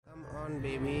on,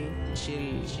 baby.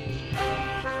 Chill.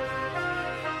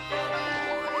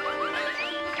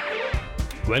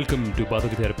 Welcome to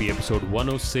Pathoki Therapy episode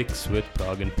 106 with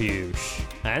Prag and Piyush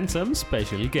and some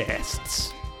special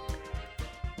guests.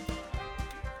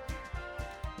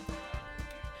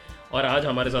 और आज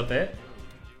हमारे साथ है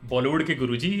बॉलीवुड के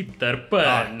गुरुजी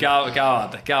दर्पण। क्या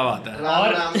बात है क्या बात है।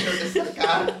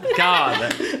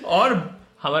 और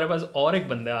हमारे पास और एक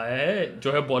बंदा आया है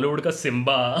जो है बॉलीवुड का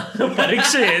सिम्बा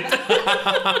परीक्षित।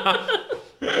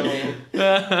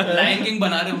 लायन किंग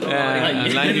बना रहे हैं,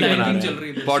 लायन किंग चल रही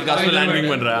है पॉडकास्ट में, लायन किंग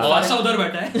बन रहा है। वासा उधर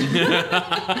बैठा है,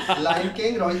 lion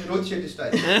king Rohit Shetty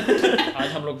style. आज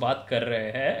हम लोग बात कर रहे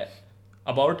हैं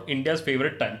about India's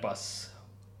favourite time pass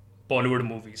Bollywood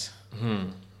movies.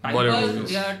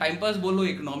 Time pass बोलो,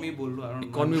 इकोनॉमी बोलो,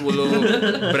 कौन भी बोलो,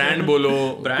 ब्रांड बोलो,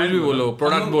 कुछ भी बोलो,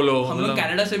 प्रोडक्ट बोलो। हम लोग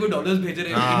कनाडा से भी डॉलर्स भेज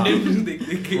रहे हैं इंडियन फिल्म देख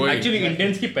के। एक्चुअली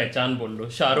इंडियंस की पहचान बोल लो,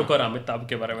 शाहरुख और अमिताभ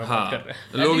के बारे में बात कर रहे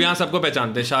हैं। लोग यहाँ सबको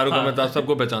पहचानते हैं, शाहरुख अमिताभ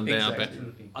सबको पहचानते हैं यहाँ पे।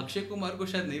 अक्षय कुमार को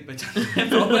शायद नहीं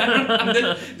पहचानते,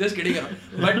 just kidding.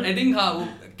 But I think हाँ, वो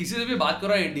किसी से भी बात कर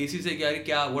रहा है देसी से कि यार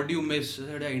क्या what do you miss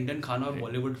Indian खाना और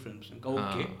बॉलीवुड फिल्म्स का।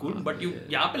 ओके कूल, बट यू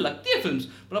यहाँ पे लगती है फिल्म्स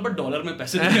बट डॉलर में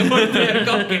पैसे देने पड़ते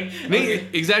हैं। नहीं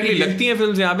एग्जैक्टली लगती हैं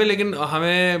फिल्म्स यहाँ पे, लेकिन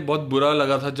हमें बहुत बुरा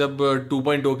लगा था जब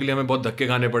 2.0 के लिए हमें बहुत धक्के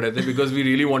खाने पड़े थे because we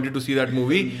really wanted to see that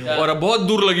movie और अब बहुत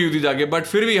दूर लगी हुई थी जाके, बट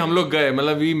फिर भी हम लोग गए,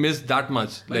 मतलब we miss that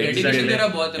much.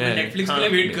 Netflix के लिए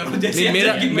वेट करो जैसे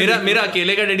मेरा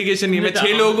अकेले का डेडिकेशन नहीं, मैं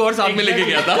 6 लोगों को और साथ में लेके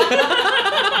गया था।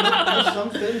 Some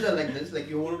films are like this, like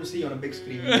you want to see on a big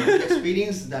screen, you want to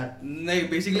experience that. नहीं,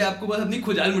 बेसिकली आपको बस अपनी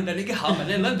खुजाल मिटाने की, हाँ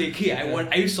मैंने ना देखी है,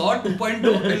 I saw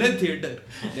 2.0 in a theatre.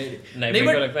 नहीं, मेरे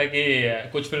को लगता है कि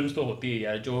कुछ फिल्म्स तो होती है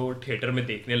यार जो थिएटर में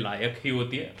देखने लायक ही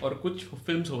होती है, और कुछ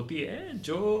फिल्म्स होती है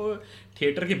जो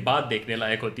थिएटर के बाद देखने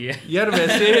लायक होती है। यार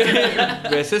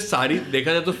वैसे सारी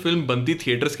देखा जाए तो फिल्म बनती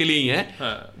थिएटर्स के लिए ही है।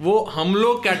 हाँ। वो हम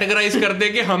लोग कैटेगराइज करते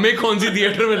हैं कि हमें कौन सी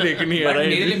थिएटर में देखनी है।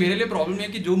 मेरे लिए प्रॉब्लम है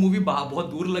कि जो मूवी बहुत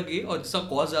दूर लगे और जिसका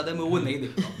कॉस्ट ज्यादा है मैं वो नहीं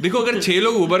देखता हूं। देखो अगर 6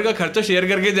 लोग उबर का खर्चा शेयर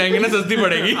करके जाएंगे ना, सस्ती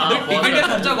पड़ेगी। टिकट का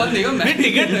खर्चा बहुत देगा। मैं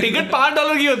टिकट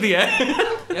 $5 की होती है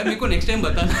यार, मेरे को नेक्स्ट टाइम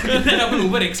बताना, अपन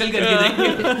उबर एक्सेल करके जाएंगे।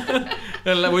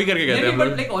 वही करके कहते हैं हम लोग।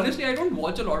 But like honestly, I don't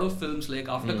watch a lot of films. Like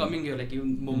after coming here, like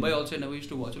even Mumbai also, I never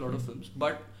used to watch a lot of films.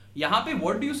 But यहाँ पे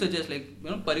what do you suggest? Like you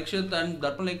know, Parikshit and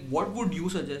Darpan, like what would you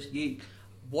suggest? ये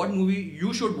what movie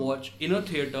you should watch in a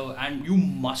theater and you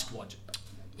must watch it?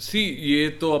 See, ये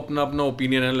तो अपना अपना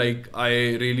opinion है। Like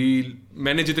I really,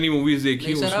 मैंने जितनी movies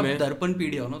देखी उसमें, आप दर्पन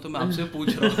पीडिया हो ना, तो मैं आपसे पूछ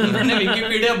रहा हूँ। मैंने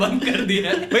विकिपीडिया बंद कर दिया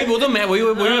है भाई। वो तो मैं वही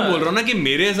बोल रहा हूँ ना कि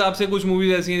मेरे हिसाब से कुछ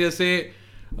मूवीज ऐसी हैं जैसे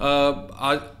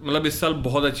आज मतलब इस साल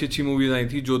बहुत अच्छी मूवीज आई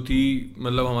थी जो थी,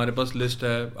 मतलब हमारे पास लिस्ट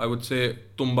है। आई वुड से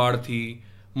तुम्बाड़ थी,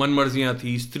 मन मर्जियां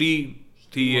थी, स्त्री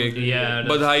थी, एक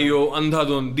बधाई हो,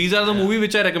 अंधाधुन। These are the movie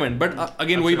which I recommend. But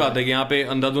again वही बात है कि यहाँ पे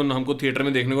अंधाधुन हमको थिएटर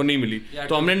में देखने को नहीं मिली,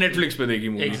 तो हमने नेटफ्लिक्स पे देखी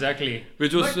movie. Exactly,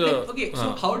 which was okay. So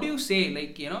how do you से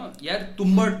लाइक यू नो यार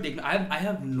तुम्बाड़ देखना, I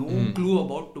have no clue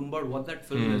about Tumbbad, what that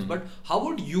film is, but how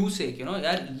would you से यू नो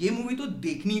यार ये मूवी तो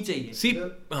देखनी चाहिए। सी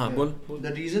हां बोल।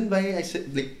 The reason why I say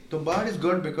like Tumbad is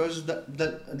good because the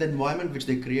environment which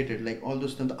they created, like all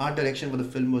those the art direction for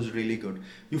the film was really good.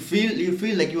 You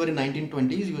feel like you are in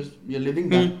 1920s. You're living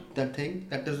that thing.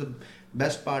 That is the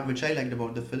best part which I liked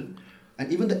about the film.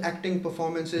 And even the acting,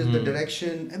 performances, the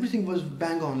direction, everything was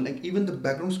bang on. Like even the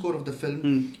background score of the film,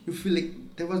 you feel like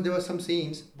there were some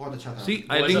scenes बहुत अच्छा था. See,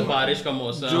 I think बारिश का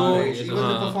मौसम, even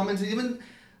the performances, even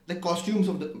the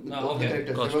costumes of the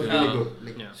characters, it was really good.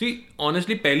 Like, See,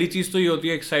 honestly, पहली चीज तो ये होती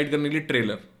है एक्साइट करने के लिए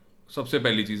ट्रेलर, सबसे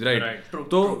पहली चीज, राइट?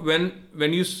 तो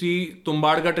when you see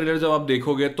तुम्बाड़ का ट्रेलर जब आप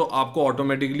देखोगे तो आपको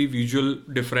automatically visual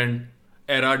different,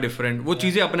 era different, वो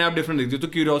चीजें अपने आप डिफरेंट दिखती है, तो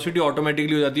क्यूरियोसिटी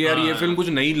ऑटोमेटिकली हो जाती है यार ये फिल्म कुछ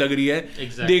नई लग रही है,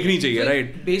 देखनी चाहिए,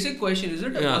 right? Basic question,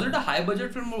 was it a high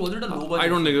budget film or was it a low budget? I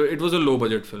don't think it was a low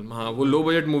budget film. हाँ, वो low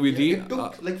budget movie थी. it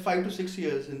took like 5 to 6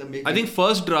 years in the making. I think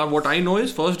first draft, what I know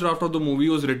is first draft of the movie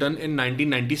was written in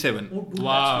 1997.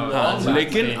 वाह।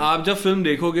 लेकिन आप जब film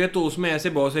देखोगे तो उसमें ऐसे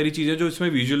बहुत सारी चीजें जो इसमें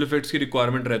विजुअल इफेक्ट्स की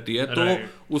रिक्वायरमेंट रहती है,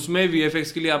 तो उसमें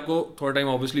VFX के लिए आपको थोड़ा टाइम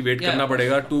ऑब्वियसली वेट करना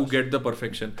पड़ेगा to get the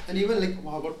perfection. And even like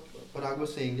what Parag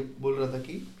was saying, जब बोल रहा था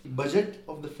कि budget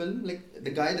of the film, like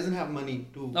the guy doesn't have money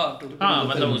to हाँ,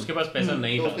 मतलब उसके पास पैसा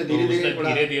नहीं था, तो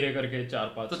उसने धीरे करके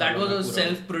 4-5 So that was a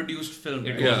self-produced film.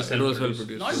 It was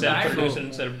self-produced. Not bad. Self-produced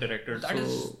and self-directed. That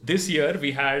is. This year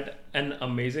we had an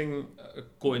amazing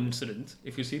coincidence.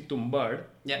 If you see Tumbad,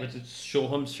 which is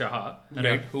Shoham Shah,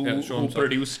 right, who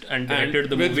produced and directed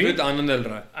the movie with Anand L.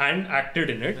 Rai and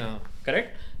acted in it,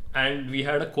 correct? and we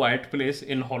had A Quiet Place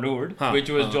in Hollywood, हाँ, which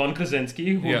was हाँ. John Krasinski,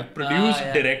 who Yeah. produced,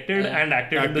 yeah. directed, and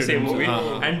acted in the same movie.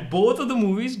 And both of the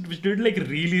movies which did like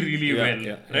really, really Yeah, well,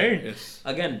 yeah, right? yes.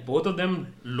 Again, both of them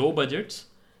low budgets,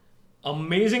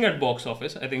 amazing at box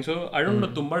office. I think so. I don't know,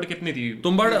 Tumbad कितनी थी?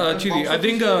 तुम्बाड़ अच्छी थी. I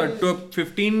think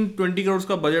 15-20 crores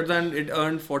का budget था and it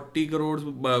earned 40 crores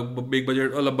big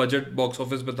budget मतलब budget box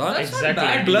office पे था.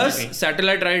 Exactly. Plus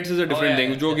satellite rights is a different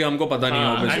thing जो कि हमको पता नहीं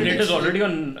है And obviously. it is already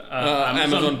on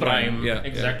Amazon Prime. Yeah,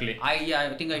 exactly. I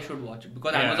think I should watch it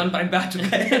because Yeah. Amazon Prime पे आ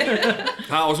चुका है.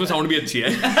 हाँ उसमें sound भी अच्छी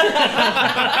है.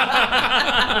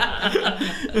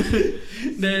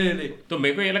 नहीं. तो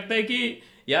मेरे को ये लगता है कि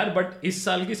यार बट इस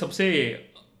साल की सबसे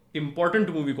इम्पोर्टेंट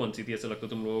मूवी कौन सी थी ऐसा लगता है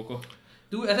तुम लोगों को?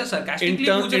 तू ऐसा In sarcastically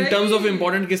पूछ रहा है. terms of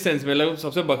important किस sense में मतलब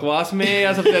सबसे बकवास में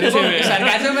या सबसे अच्छे में?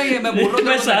 sarcasm है ये मैं बोल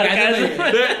रहा हूँ sarcasm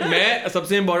है. मैं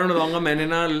सबसे इम्पोर्टेंट बताऊंगा. मैंने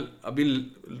ना अभी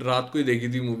रात को ही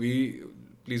देखी थी मूवी.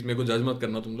 प्लीज मेरे को जज मत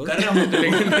करना तुम लोग. कर रहा हूँ.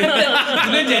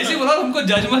 तूने जैसे बोला तुमको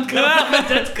जज मत करना. मैं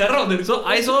जज कर रहा हूँ. So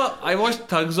I watched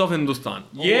Thugs of Hindustan.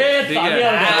 ये ठीक है.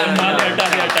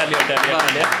 तालियां.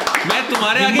 मैं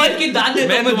तुम्हारे हिम्मत की दाद आगे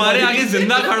देता हूँ मैं तुम्हारे आगे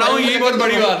जिंदा खड़ा हूँ यही बहुत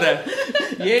बड़ी बात है.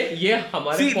 ये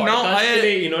हमारे See, now पॉडकास्ट I- के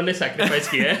लिए इन्होंने सैक्रिफाइस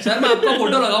किया है. सर मैं आपका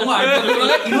फोटो लगाऊंगा. आर्ट फोटो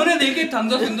लगा. इन्होंने देखे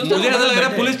थम्स ऑफ हिंदुस्तान. मुझे ऐसा लग रहा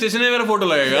है पुलिस स्टेशन में मेरा फोटो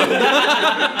लगेगा.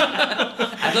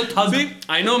 ऐसा थम्स.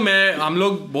 आई नो हम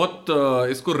लोग बहुत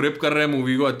इसको रिप कर रहे हैं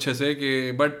मूवी को अच्छे से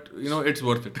कि but you know it's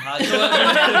worth it.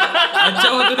 अच्छा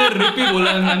वो तूने रिप ही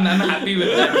बोला. मैं happy with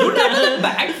that. Good.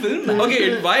 Bad film. Okay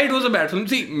why it was a bad film.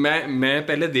 सी मैं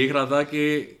पहले देख रहा था कि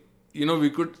यू नो वी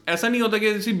कुड ऐसा नहीं होता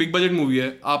कि जैसी बिग बजट मूवी है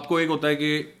आपको एक होता है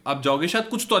कि आप जाओगे शायद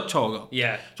कुछ तो अच्छा होगा.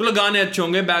 Yeah. चलो गाने अच्छे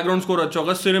होंगे, बैकग्राउंड स्कोर अच्छा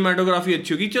होगा, सिनेमेटोग्राफी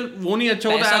अच्छी होगी. चल वो नहीं अच्छा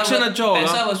होता, एक्शन अच्छा होगा,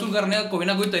 पैसा वसूल करने का कोई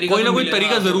ना कोई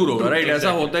तरीका जरूर होगा. राइट. ऐसा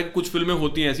होता है कि कुछ फिल्में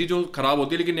होती हैं ऐसी जो खराब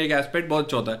होती है लेकिन एक एस्पेक्ट बहुत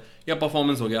अच्छा होता है या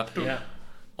परफॉर्मेंस हो गया. Yeah.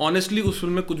 ऑनेस्टली उस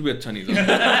फिल्म में कुछ भी अच्छा नहीं था.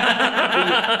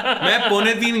 मैं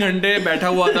 2.5 घंटे बैठा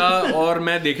हुआ था और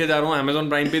मैं देखे जा रहा हूँ. Amazon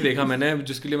प्राइम पे देखा मैंने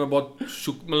जिसके लिए मैं बहुत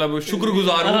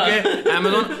शुक्रगुजार हूँ कि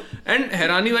Amazon. एंड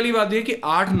हैरानी वाली बात ये कि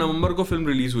 8 नवंबर को फिल्म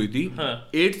रिलीज हुई थी.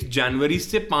 8 जनवरी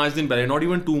से 5 दिन पहले नॉट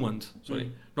इवन 2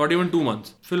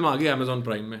 मंथ्स फिल्म आ गई Amazon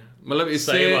प्राइम में. मतलब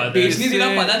सही बात है. बेचने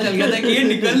दिन पता चल गया था कि ये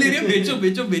निकल नहीं रही है.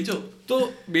 बेचो.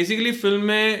 तो बेसिकली फिल्म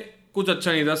में कुछ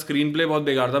अच्छा नहीं था. स्क्रीन प्ले बहुत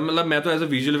बेकार था. मतलब मैं तो as a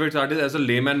visual effects artist as a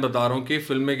layman बता रहा हूँ कि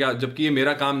फिल्म में क्या, जबकि ये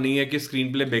मेरा काम नहीं है कि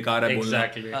स्क्रीन प्ले बेकार है बोलना.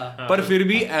 Exactly. पर फिर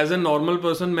भी एज अ नॉर्मल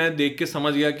पर्सन मैं देख के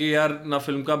समझ गया कि यार ना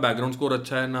फिल्म का बैकग्राउंड स्कोर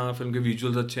अच्छा है, ना फिल्म के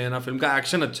विजुअल्स अच्छे हैं, ना फिल्म का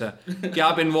एक्शन अच्छा है. कि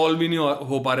आप इन्वॉल्व भी नहीं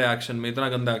हो पा रहे एक्शन में. इतना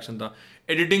गंदा एक्शन था.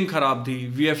 एडिटिंग खराब थी.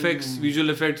 VFX विजुअल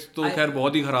इफेक्ट्स तो खैर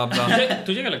बहुत ही खराब था.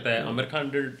 तुझे क्या लगता है Aamir Khan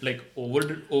did like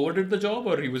overdid the job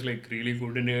or he was like really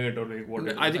good in it or like what?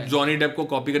 I think Johnny Depp को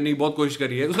कॉपी करने की बहुत कोशिश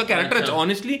करी है. उसका कैरेक्टर अच्छा,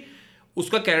 ऑनेस्टली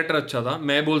उसका कैरेक्टर अच्छा था.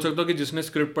 मैं बोल सकता हूँ कि जिसने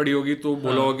स्क्रिप्ट पढ़ी होगी तो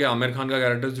बोला होगा कि आमिर खान का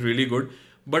character is really good.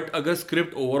 But अगर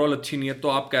स्क्रिप्ट ओवरऑल अच्छी नहीं है तो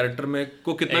आप कैरेक्टर में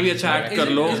को कितना भी अच्छा एक्ट कर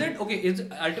लो.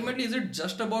 Ultimately is it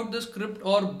just about the script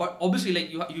or but obviously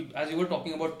like you as you were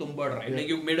talking about Tumbad, right?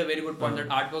 Like you made a very good point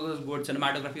that artwork was good,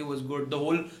 cinematography was good, the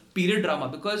whole period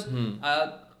drama because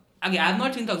again I have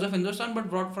not seen Thugs of Hindustan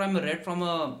but read from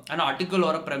an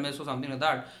article or a premise or something like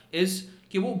that is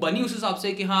कि वो बनी उस हिसाब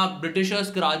से कि हाँ British राज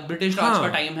का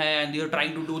time है and they are trying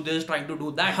to do this, trying to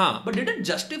do that. But did it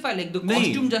justify like the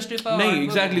costume justify? नहीं,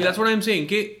 exactly that's what I'm saying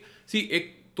कि see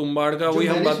एक तुम्बाड़ का वही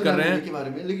हम बात कर रहे हैं के बारे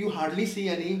में. Like you hardly see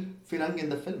any फिरंग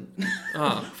in the film.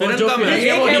 हाँ फिरंग का मैं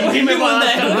हिंदी में बोलता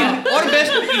है. और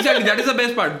best exactly that is the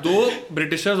best part. 2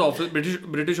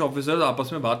 British officers आपस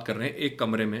में बात कर रहे हैं एक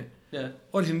कमरे में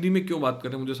और हिंदी में क्यों बात कर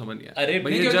रहे हैं मुझे समझ नहीं आया. अरे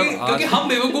भैया जब क्योंकि हम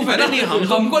बेवकूफ है ना.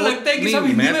 हमको लगता है कि सब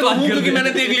हिंदी में बात कर रहे हैं क्योंकि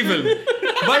मैंने देख ली फिल्म.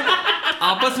 बट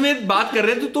आपस में बात कर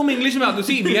रहे हैं तो तुम इंग्लिश में आते.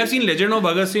 सी we have seen legend of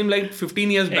Bhagat Singh like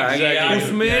 15 years back.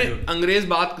 उसमें अंग्रेज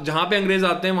बात जहां पे अंग्रेज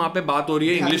आते हैं वहां पे बात हो रही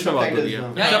है, इंग्लिश में बात हो रही है,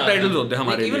 सबटाइटल्स होते हैं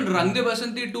हमारे. इवन रंग दे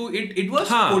बसंती to it was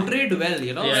portrayed well,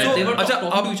 you know. अच्छा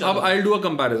अब I will do a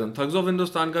comparison. Thugs of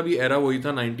Hindustan का भी एरा वही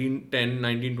था 1910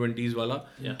 1920s वाला.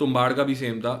 तुम्बाड़ का भी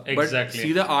सेम था. But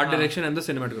see the art direction and the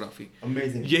cinematography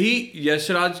Amazing. यही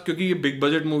यशराज क्योंकि ये बिग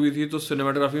बजट मूवी थी तो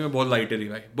सिनेमेटोग्राफी में बहुत लाइट है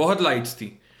भाई. बहुत लाइट्स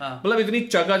थी. मतलब इतनी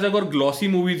चकाचक और ग्लॉसी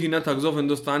मूवी थी ना थग्स ऑफ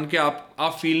हिंदुस्तान के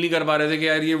आप फील नहीं कर पा रहे थे कि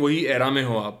यार ये वही एरा में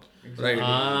हो आप. राइट.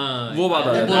 वो बात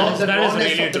आ जाती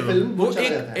है. वो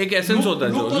एक एसेंस होता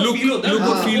है जो लुक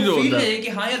फील जो होता है कि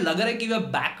हां ये लग रहा है कि we are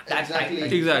back that time.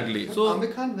 Exactly. So Aamir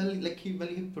Khan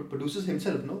when he produces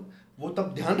himself, no, वो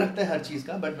तब ध्यान रखता है हर चीज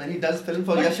का. But when he does film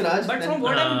for Yash Raj, but from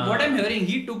what I'm hearing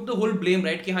he took the whole blame,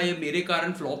 right, कि हां ये मेरे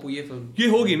कारण फ्लॉप हुई है फिल्म. ये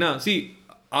होगी ना. सी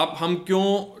आप हम क्यों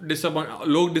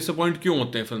लोग डिसअपॉइंट क्यों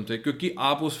होते हैं फिल्म से, क्योंकि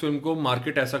आप उस फिल्म को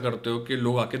मार्केट ऐसा करते हो कि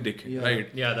लोग आके देखें,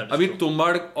 राइट? अभी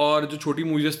तुम्बाड़ और जो छोटी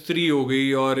मूवी स्त्री हो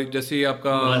गई और जैसे ये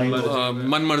आपका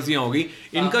मन मर्जियां हो गई,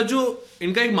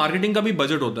 इनका एक मार्केटिंग का भी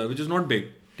बजट होता है विच इज नॉट बिग,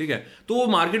 ठीक है? तो वो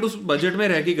मार्केट उस बजट में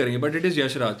रह के करेंगे, बट इट इज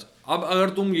यशराज। अब अगर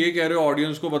तुम ये कह रहे हो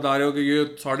ऑडियंस को बता रहे हो कि ये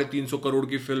 350 करोड़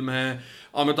की फिल्म है,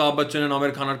 Amitabh Bachchan and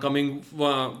Aamir Khan are coming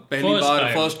पहली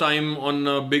बार first time on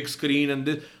big screen and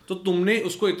this, तो तुमने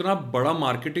उसको इतना बड़ा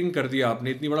मार्केटिंग कर दिया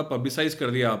आपने, इतनी बड़ा पब्लिसाइज कर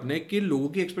दिया आपने कि लोगों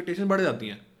की एक्सपेक्टेशन बढ़ जाती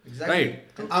हैं, राइट?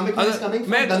 अभी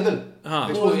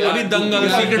दंगल,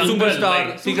 सीक्रेट सुपरस्टार,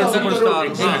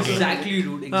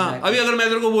 अभी अगर मैं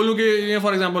तेरे को बोलूं कि ये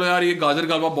फॉर एग्जांपल यार ये गाजर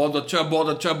का हलवा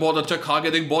बहुत अच्छा खा के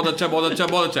देख, बहुत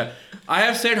अच्छा है, आई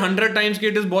हैव सेड 100 टाइम्स कि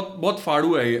इट इज बहुत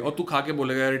फाड़ू है ये, और तू खा के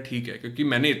बोलेगा यार ठीक है क्योंकि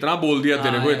मैंने इतना बोल दिया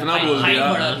तेरे को, इतना बोल दिया,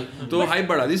 तो हाइप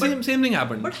बढ़ा दी। Same thing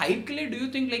happened. But hype के लिए do you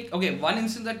think like okay, one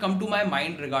instance that come to my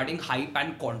mind regarding hype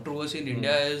and controversy in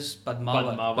India is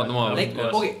Padmaavat. Like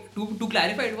okay, to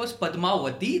clarify, it was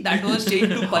Padmavati that was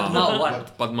changed to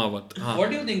Padmawat. What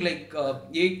do you think? Like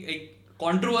ये एक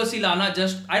controversy लाना,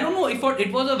 just I don't know if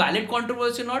it was a valid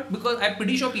controversy or not, because I'm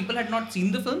pretty sure people had not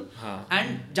seen the film. And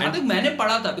जहाँ तक मैंने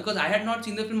पढ़ा था, because I had not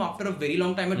seen the film after a very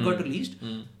long time it got released.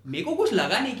 मेरे को कुछ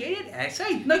लगा नहीं कि ऐसा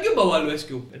इतना क्यों बवाल हुआ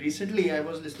इसके ऊपर. Recently I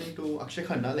was listening to Akshay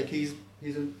Khanna, like he's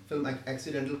in film like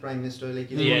Accidental Prime Minister,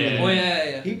 like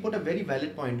yeah. He put a very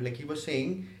valid point, like he was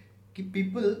saying कि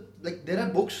people, like there are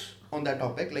books on that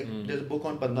topic, like there's a book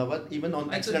on Padmavat, even on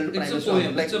Accidental Prime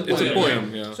Minister. It's a poem,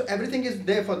 yeah. So everything is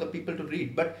there for the people to read,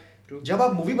 but जब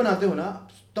आप movie बनाते हो ना,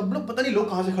 तब लोग पता नहीं लोग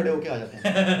कहाँ से खड़े होके आ जाते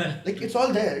हैं, like it's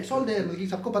all there, मतलब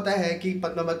सबको पता है कि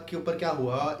पद्मावत के ऊपर क्या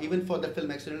हुआ. Even for the film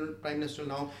Accidental Prime Minister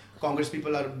now, Congress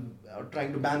people are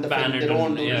trying to ban the film. They don't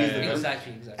want to release the film.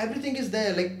 Exactly. Everything is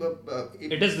there, like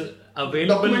it is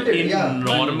available in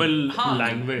normal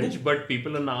language, but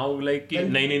people are now like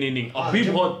नहीं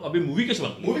अभी movie कैसे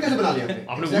बना लिया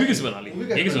आपने movie कैसे बना ली,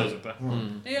 ये कैसे हो सकता है?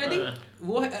 I think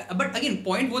वो है, but again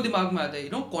point वो दिमाग में आता है,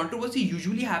 you know, controversy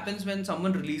usually happens when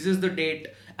someone releases the date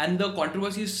and the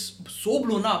controversy is so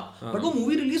blown up, but वो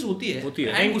मूवी रिलीज होती है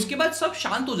and उसके बाद सब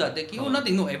शांत हो जाते हैं कि वो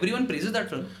nothing, no, everyone praises that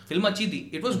film अच्छी थी,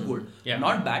 it was good,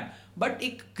 not bad, but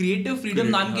एक creative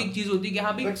freedom नाम की एक चीज होती है कि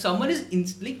हाँ भाई someone is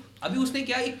like, अभी उसने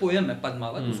क्या, एक पोएम है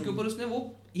पद्मावत, उसके ऊपर उसने वो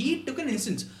he took an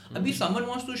instance, अभी someone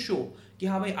wants to show कि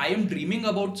हाँ भाई I am dreaming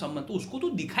about someone, तो उसको तो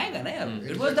दिखाएगा ना यार.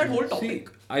 It was that whole topic.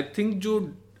 I think जो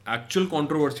एक्चुअल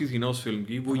कंट्रोवर्सी थी ना उस फिल्म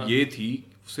की, वो ये थी,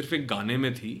 सिर्फ एक गाने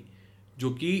में थी, जो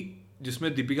कि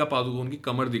जिसमें दीपिका पादुकोण की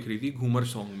कमर दिख रही थी घूमर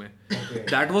सॉन्ग में.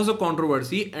 That was a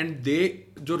controversy and they,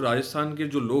 जो राजस्थान के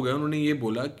जो लोग हैं उन्होंने ये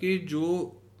बोला कि जो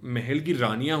महल की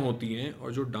रानियां होती हैं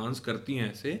और जो डांस करती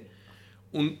हैं ऐसे,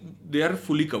 they are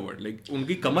fully covered, like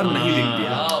उनकी कमर नहीं दिखती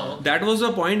है. That was the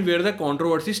point where the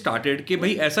controversy started कि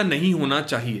भाई ऐसा नहीं होना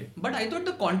चाहिए. But I thought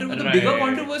the bigger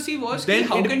controversy was कि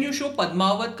how can you show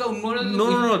Padmaavat का उन्होंने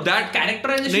no that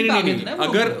characterization नहीं,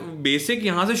 अगर बेसिक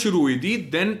यहाँ से शुरू हुई थी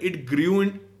then it grew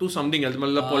into something else,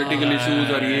 मतलब political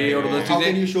issues और ये और उधर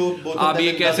चीजें आप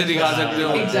ये कैसे दिखा सकते हो.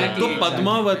 तो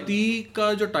पद्मावती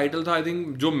का जो टाइटल था, आई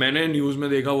थिंक जो मैंने न्यूज में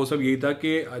देखा वो सब यही था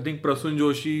कि I think Prasoon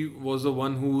Joshi was the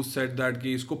one who said that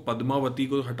कि इसको पद्मावती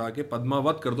को हटा के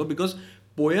पद्मावत कर दो, because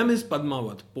poem is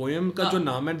Padmaavat. Poem का जो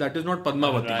नाम है that is not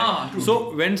Padmavati. So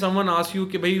when someone ask you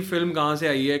कि भाई फिल्म कहाँ से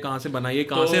आई है, कहाँ से बनाई है,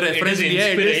 कहाँ से रेफरेंस दिया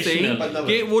है, इट इज सेइंग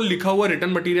कि वो लिखा हुआ रिटन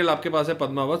मटेरियल आपके पास है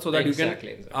Padmaavat, so that you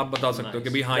can आप बता सकते हो कि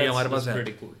भाई हाँ ये हमारे पास है.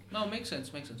 No, makes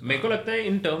sense. मेरे को लगता है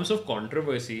in terms of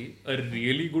controversy, a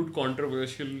really good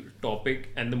controversial topic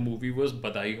and the movie was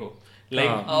बधाई हो.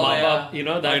 Like माँ बाप, you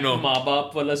know that माँ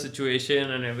बाप वाला situation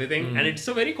and everything, and it's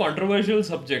a very controversial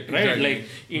subject, right? Exactly.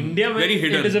 Like India में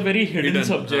it is a very hidden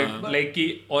subject, like कि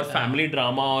और family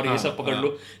drama और ये सब पकड़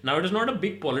लो. Now it is not a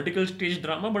big political stage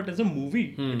drama, but as a movie,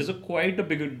 it is a quite a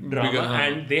big drama,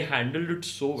 and they handled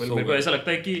it so well. मेरे को ऐसा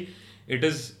लगता है कि it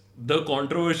is the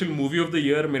controversial movie of the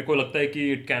year. मेरे को लगता है कि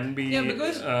it can be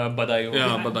बधाई हो.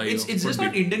 It's just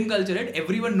not Indian culture, right?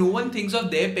 Everyone, no one thinks of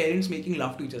their parents making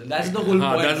love to each other. That's the whole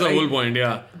point. That's the whole point,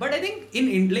 yeah. But I think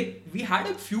in like we had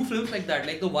a few films like that.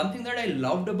 Like the one thing that I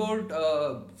loved about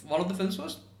one of the films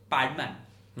was Padman.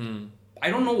 I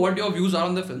don't know what your views are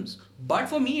on the films,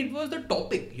 but for me it was the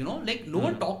topic, you know, like no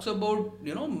one talks about,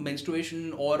 you know,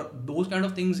 menstruation or those kind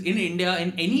of things in India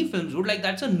in any films, dude. Like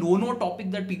that's a no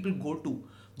topic that people go to.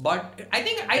 But I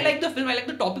think I like the film. I like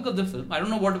the topic of the film. I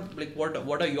don't know what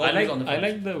are your views on the film. I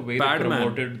like the way they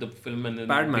promoted the film and then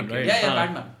Padman, right? Yeah,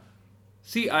 Padman.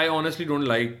 See, I honestly don't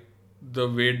like the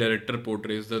way director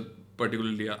portrays the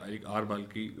particularly R.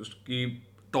 Balki. Uski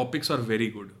topics are very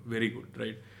good,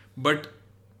 right? But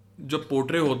जो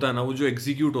portray होता है ना, वो जो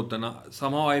execute होता है ना,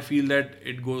 somehow I feel that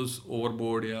it goes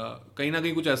overboard, या कहीं ना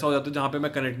कहीं कुछ ऐसा हो जाता है जहाँ पे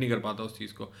मैं कनेक्ट नहीं कर पाता उस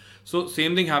चीज़ को. So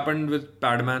same thing happened with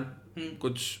Padman.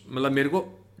 कुछ मतलब मेरे को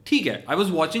ठीक है, I was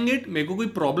watching it, मेरे को कोई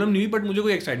प्रॉब्लम नहीं हुई, बट मुझे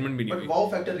कोई एक्साइटमेंट भी नहीं हुई. वाव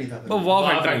फैक्टर नहीं था. वाव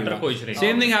फैक्टर नहीं था.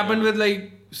 Same thing happened with like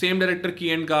same director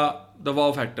Kian का The Wow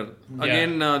Factor.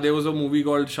 Again there was a movie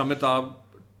called Shamitab.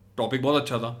 Topic बहुत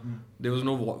अच्छा था. There was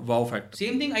no wow factor.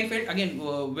 Same thing I felt again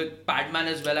with Padman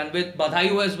as well and with Badhai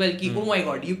Ho as well. Ki, oh my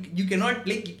god, you cannot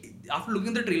like after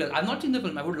looking at the trailer. I've not seen the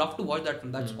film. I would love to watch that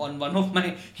film. That's on one of my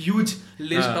huge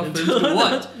list of films to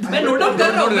watch. मैं note down कर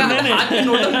रहा हूँ. मैं हाथ में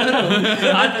note down कर रहा हूँ.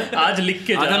 आज लिख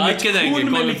के आज हम लिख के जाएंगे.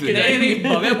 नहीं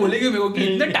भव्या बोलेंगे मेरे को कि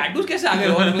इतने tattoos कैसे आ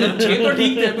गए और मतलब 6 तो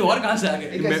ठीक थे अभी और कहाँ से आ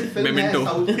गए. एक ऐसी फिल्म है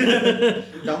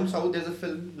Down South. There's a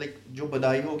film like जो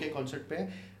बधाई हो के कॉन्सेप्ट पे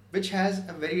है, which has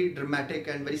a very dramatic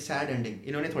and very sad ending.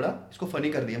 इन्होंने थोड़ा इसको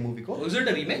funny कर दिया मूवी को. Was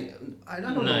it a remake? I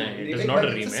don't know. No, it is not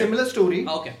a remake. It's a similar story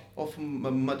Okay. of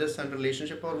mother-son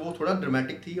relationship, और वो थोड़ा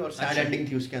dramatic थी और sad ending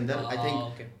थी उसके अंदर. I think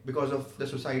Okay. because of the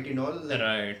society and all. Like,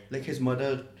 Right. Like his mother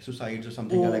suicides or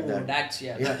something like that. That's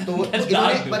yeah. Yeah. तो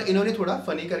इन्होंने थोड़ा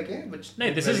funny करके. No,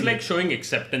 this is like showing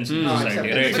acceptance in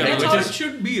society, acceptance. right? But that's Which how is it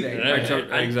should be, right? Right.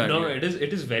 Exactly. No,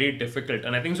 it is very difficult,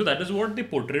 and I think so that is what they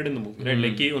portrayed in the movie, right?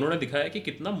 Like कि उन्होंने दिखाया कि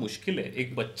कितना मुश्किल है एक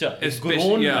बच्चा, a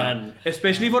grown man,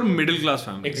 especially for middle class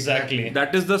family. Exactly.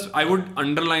 That is the I would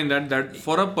underline that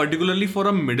for a particularly for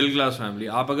a middle class family.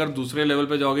 आप अगर दूसरे लेवल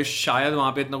पे जाओगे शायद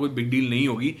वहाँ पे इतना कोई बिग डील नहीं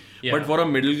होगी, but for a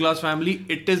middle class family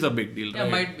it is a big deal.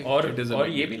 Yeah, might be. और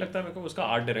ये भी लगता है मेरे को उसका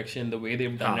art direction, the way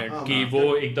they've done it, कि वो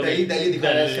एकदम दिल्ली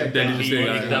दिखाया है, दिल्ली से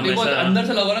एकदम देखो ऐसा अंदर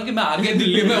से लगा ना कि मैं आगे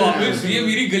दिल्ली में वापस ये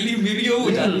मेरी गली मेरी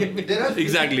हो जाती है. There are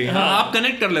Exactly. हाँ, आप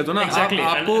कनेक्ट कर लेते हो ना. Exactly.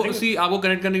 आपको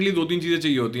कनेक्ट करने के लिए 2-3 चीजें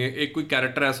चाहिए होती हैं. एक कोई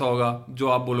कैरेक्टर ऐसा होगा जो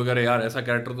आप बोलोगे अरे यार ऐसा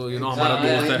कैरेक्टर तो हमारा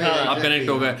दोस्त है, आप कनेक्ट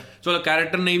हो गए. चलो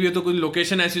कैरेक्टर नहीं भी है तो कोई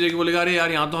लोकेशन ऐसी जगह बोलेगा अरे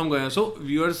यार यहाँ तो हम गए हैं. So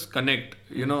viewers connect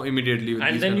immediately.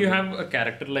 And then you have a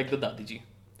character like the दादी जी.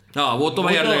 हाँ वो तो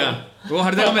भाई हर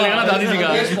जगह मिलेगा ना दादी जी का.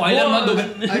 स्पॉइलर मत दो.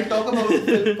 I'll talk about a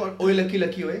film called Oye Lucky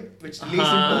Lucky Oye, which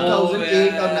released in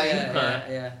 2008 or 9.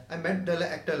 I met the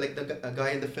actor, like the guy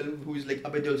in the film who is like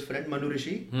Abhay Deol's friend, Manu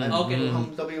Rishi. Okay. हम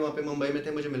तभी वहाँ पे मुंबई में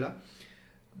थे, मुझे मिला.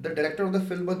 The director of the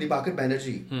film was Dibakar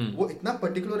Banerjee. वो इतना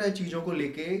पर्टिकुलर है चीजों को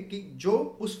लेके कि जो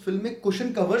उस फिल्म में कुशन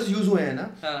कवर्स यूज हुए हैं ना,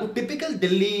 वो टिपिकल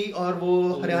दिल्ली और वो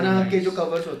हरियाणा के जो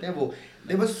कवर्स होते हैं वो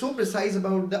they were so precise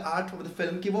about the art of the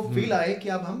film कि वो फील आए कि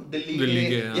अब हम दिल्ली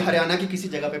के या हरियाणा की किसी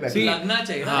जगह पे बैठे हैं. लगना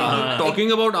चाहिए.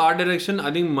 Talking about art direction,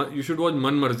 I think you should watch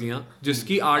मन मर्जियां,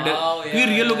 जिसकी आर्ट ये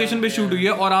रियल लोकेशन पे शूट हुई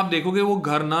है और आप देखोगे वो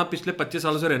घर ना पिछले 25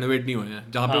 सालों से रेनोवेट नहीं हुए हैं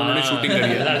जहाँ पे उन्होंने शूटिंग करी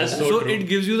है. So it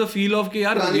gives you the feel of कि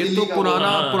यार ये तो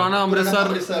पुराना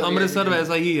अमृतसर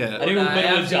वैसा ही है. अरे ऊपर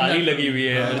वो जाली लगी हुई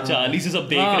है और जाली से सब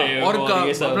देख रहे हैं और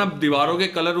अपना दीवारों के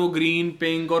कलर वो ग्रीन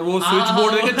पिंक और वो स्विच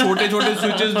बोर्ड देखे छोटे छोटे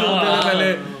स्विचेस जो होते थे पहले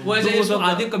वो ऐसे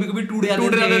आधे कभी टूट जाते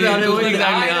थे.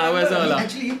 एग्जैक्टली हां वैसा वाला.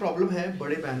 एक्चुअली ये प्रॉब्लम है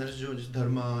बड़े बैनर्स जो जैसे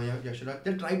धर्मा या Yashraj,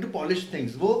 they try to polish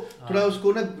things. वो थोड़ा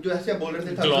उसको ना जो ऐसे आप बोल रहे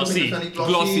थे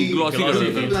ग्लॉसी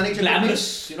ग्लैमरस,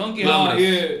 यू नो कि हां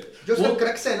ये जो सब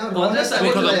क्रक्स है ना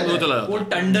वो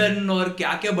टंडन और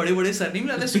क्या क्या बड़े बड़े सरनेम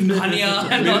लाते सिंघानिया.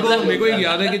 मेरे को एक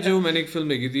याद है कि जो मैंने एक फिल्म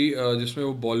देखी थी जिसमें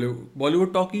वो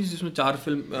बॉलीवुड टॉकीज जिसमें 4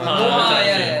 फिल्म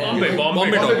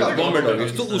बॉम्बे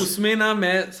टॉकीज, तो उसमें ना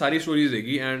मैं सारी स्टोरीज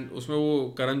देखी एंड उसमें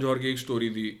वो करण जौहर की एक स्टोरी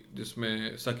थी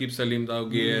जिसमें सकीब सलीम था,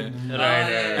 गे है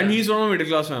and he is from a middle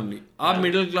class family. आप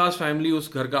मिडिल क्लास फैमिली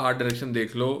उस घर का आर्ट डायरेक्शन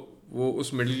देख लो, वो उस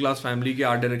मिडिल क्लास फैमिली के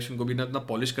आर्ट डायरेक्शन को भी ना इतना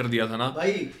पॉलिश कर दिया था ना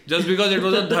भाई, just because it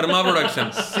was a Dharma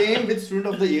production. Same with student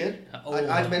of the year.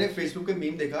 आज मैंने फेसबुक पे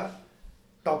मीम देखा,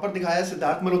 टॉपर दिखाया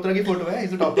सिद्धार्थ मल्होत्रा की फोटो है,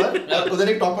 इज अ टॉपर, और उधर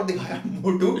एक टॉपर दिखाया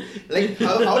मोटू, like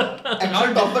how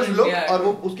actual toppers look, और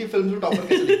वो उसकी फिल्म में टॉपर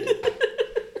कैसे दिखते हैं.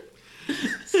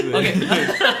 Okay.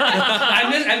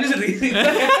 I'm just reading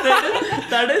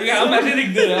that is हम ऐसे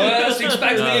दिखते हैं, six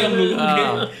packs नहीं हम लोग.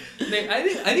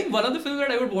 I think one of the films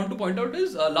that I would want to point out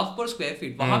is Love Per Square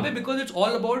Feet. वहाँ पे because it's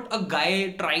all about a guy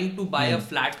trying to buy a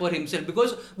flat for himself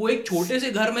because वो एक छोटे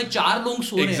से घर में 4 लोग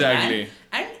सो रहे हैं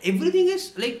and everything is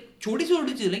like छोटी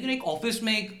चीज, like एक ऑफिस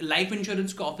में एक लाइफ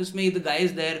इंश्योरेंस के ऑफिस में the guy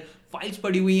is there, files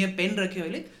पड़ी हुई हैं, पेन रखे हुए,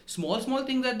 like small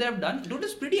things that they have done, dude,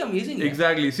 is pretty amazing.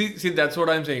 Exactly. See that's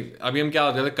what I'm saying. अभी हम क्या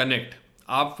होता है कनेक्ट.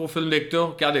 आप वो फिल्म देखते हो,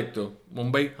 क्या देखते हो?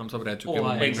 मुंबई, हम सब रह चुके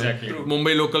हैं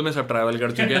मुंबई लोकल में, सब ट्रैवल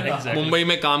कर चुके हैं. मुंबई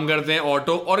में काम करते हैं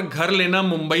ऑटो, और घर लेना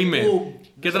मुंबई में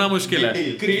कितना मुश्किल है.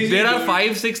 देयर आर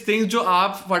 5-6 थिंग्स जो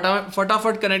आप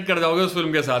फटाफट कनेक्ट कर जाओगे उस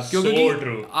फिल्म के साथ, क्योंकि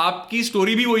आपकी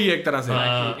स्टोरी भी वही है एक तरह से.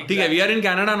 ठीक है, we are in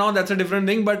Canada now, that's a different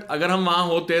thing, but अगर हम वहां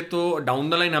होते तो डाउन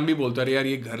द लाइन हम भी बोलते हैं यार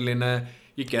ये घर लेना है,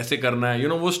 कि कैसे करना है,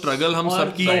 वो स्ट्रगल हम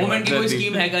सबकी गवर्नमेंट की कोई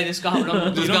स्कीम है जिसका हम लोग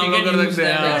कर सकते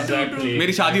हैं.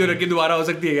 मेरी शादी हो रखी दोबारा हो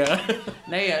सकती है क्या?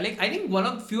 नहीं यार, like I think one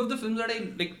of few of the films that I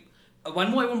like,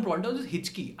 one more I want to point out is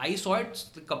Hitchki. I saw it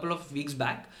a couple of weeks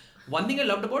back. One thing I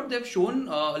loved about, they've shown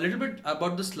a little bit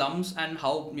about the slums and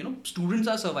how students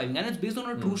are surviving, and it's based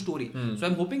on a true story. So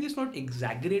I'm hoping it's not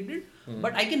exaggerated,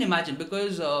 but I can imagine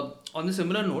because on a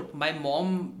similar note, my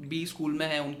mom भी school में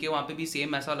है, उनके वहाँ पे भी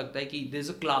same ऐसा लगता है कि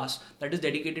there's a class that is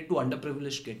dedicated to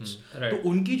underprivileged kids. तो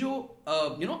उनकी जो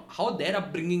how their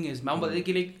upbringing is, मैं बताती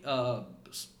कि like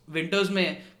विंटर्स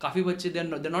में काफी बच्चे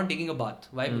they're not taking a bath.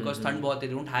 Why? Because ठंड बहुत है,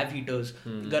 they don't have heaters,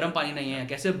 गर्म पानी नहीं है,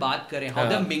 कैसे बात करें, how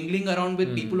they're mingling around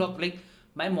with people of like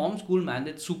my mom's school,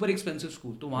 man, it's super expensive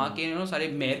school. तो वहाँ के सारे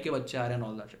मेयर के बच्चे आ रहे हैं and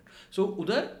all that shit. So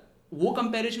उधर वो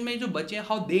कंपैरिजन में जो बच्चे हैं,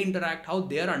 how they interact, how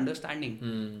they are understanding,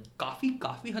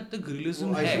 काफी हद तक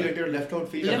realism है. Isolated, left out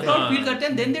feel करते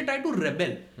हैं, then they try to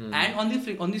rebel. And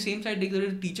on the same side, there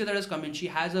is a teacher that has come in. She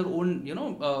has her own,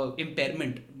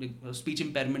 impairment, speech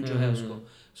impairment जो है उसको.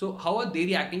 So how are they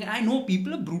reacting? And I know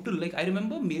people are brutal. Like I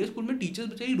remember मेरे school में teachers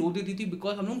बेचारी रो देती थी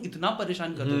because हम लोग इतना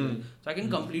परेशान करते थे. So I can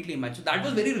completely imagine. So that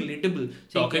was very relatable.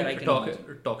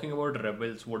 Talking about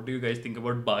rebels, what do you guys think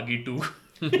about Baghi 2?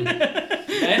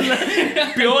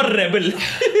 Pure rebel.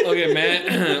 Okay, मैं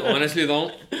honestly बताऊँ,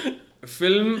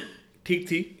 फिल्म ठीक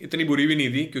थी, इतनी बुरी भी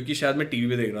नहीं थी, क्योंकि शायद मैं टीवी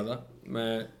पे देख रहा था,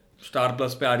 मैं स्टार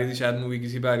प्लस पे आ रही थी शायद, मूवी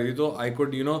किसी पे आ रही थी, तो आई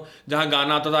कुड जहाँ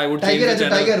गाना आता था I would change the channel.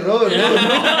 Tiger रो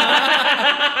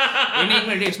एक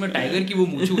मिनट, इसमें टाइगर की वो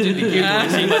मूंछ ऊंचे दिखे,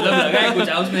 मतलब लगा है कुछ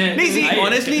उसमें. नहीं सी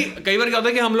ऑनेस्टली कई बार क्या होता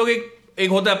है कि हम लोग एक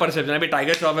होता है परसेप्शन, अभी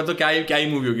टाइगर श्रॉफ है तो क्या ही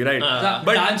मूवी होगी, right?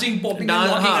 But dancing popping,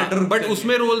 but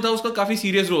उसमें रोल था उसका, काफी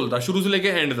सीरियस रोल था शुरू से लेके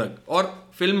एंड तक, और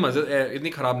फिल्म इतनी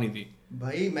खराब नहीं थी.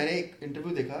 भाई मैंने एक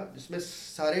इंटरव्यू देखा जिसमें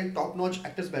सारे टॉप नॉच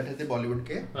एक्टर्स बैठे थे बॉलीवुड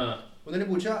के. उन्होंने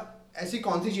पूछा ऐसी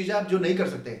कौन सी चीज है आप जो नहीं कर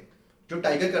सकते, जो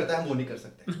टाइगर करता है हम वो नहीं कर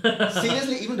सकते.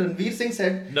 Seriously even Ranveer Singh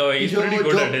said no, he's pretty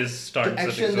good at his stunts.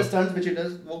 Action the stunts which he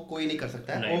does वो कोई नहीं कर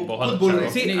सकता है. वो खुद बोल रहे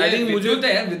हैं. आई थिंक मुझे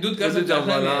विद्युत कर सकता है.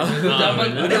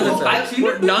 अरे वो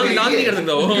डांस नहीं कर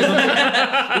सकता वो,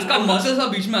 उसका मसल सा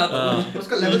बीच में आता है,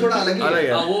 उसका लेवल थोड़ा अलग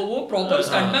है. वो प्रॉपर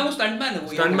स्टंटमैन, वो स्टंटमैन है, वो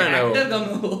एक्टर कम है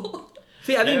वो.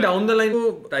 See, I think down the line,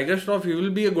 Tiger Shroff, he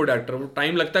will be a good actor.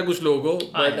 Time लगता है कुछ लोगों को,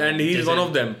 but and he is one of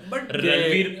them. But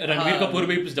Ranveer Kapoor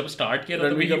भी जब स्टार्ट किया था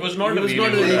तो he was not but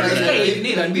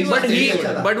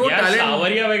वो टैलेंट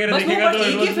सावरिया वगैरह देखेगा तो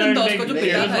एक ही फिल्म था उसका जो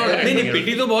पिटा था. नहीं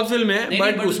पिटी तो बहुत फिल्म है,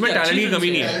 बट उसमें टैलेंट की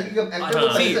कमी नहीं है.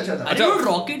 अच्छा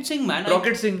rocket Singh, man,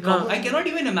 rocket Singh, I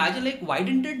cannot even imagine like why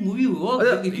didn't that movie work.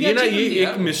 ये ना ये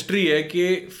एक मिस्ट्री है कि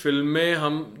फिल्में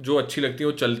हम जो अच्छी लगती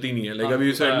है वो चलती नहीं है. लाइक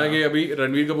अभी सेड ना कि अभी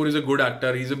Ranveer Kapoor is a good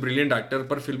actor, he is a brilliant actor,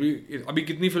 पर फिर भी अभी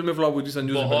कितनी फिल्में फ्लॉप हुई थी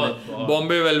संजू से पहले,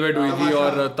 बॉम्बे वेलवेट हुई थी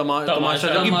और तमाशा,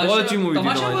 जो कि बहुत अच्छी मूवी थी.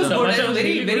 तमाशा was good,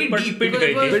 very very deep because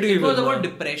it was about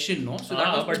depression, no? So that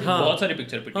was बहुत सारी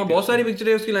पिक्चर पिटी. हाँ बहुत सारी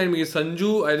पिक्चरें उसकी लाइन में.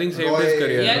 Sanju I think saved his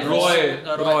career.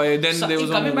 Roy then there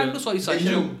was coming back to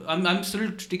Sanju. I'm still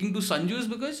sticking to Sanju's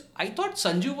because I thought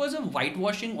Sanju was a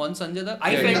whitewashing on Sanjay Dutt.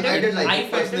 I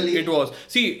felt it. It was.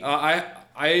 See,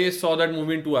 I saw that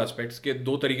movie in two aspects. के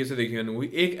दो तरीके से देखी मैंने movie.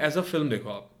 एक as a film देखो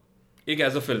आप, एक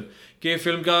एज अ फिल्म कि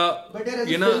फिल्म का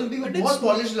ये ना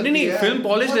नहीं फिल्म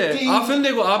पॉलिश्ड है. आप फिल्म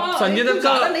देखो, आप संजय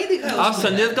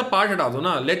दत्त का पार्ट हटा दो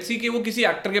ना. लेट्स सी कि वो किसी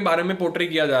एक्टर के बारे में पोर्ट्रे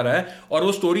किया जा रहा है और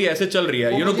वो स्टोरी ऐसे चल रही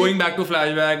है, going back to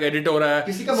flashback, edit हो रहा है,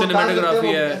 सिनेमेटोग्राफी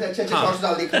है.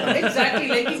 एग्जैक्टली,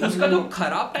 लाइक उसका जो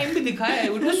खराब टाइम भी दिखाया है,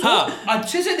 वो सो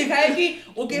अच्छे से दिखाया है कि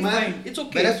ओके फाइन, इट्स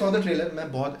ओके. मैंने सॉ द ट्रेलर,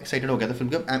 मैं बहुत एक्साइटेड हो गया था फिल्म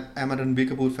का. I am a Ranbir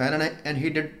Kapoor fan and he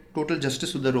did total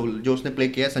justice to the role जो उसने प्ले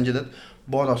किया. संजय दत्त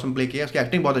बहुत ऑसम प्ले किया, उसकी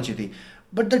एक्टिंग बहुत अच्छी थी.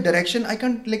 But the direction I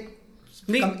can't like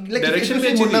direction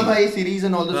में मुन्ना भाई series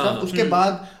and all this stuff, उसके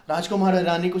बाद राजकुमार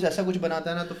हिरानी कुछ ऐसा कुछ बनाता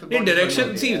है ना, तो फिर नहीं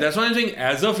direction. See that's why I am saying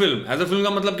as a film का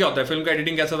मतलब क्या होता है? फिल्म का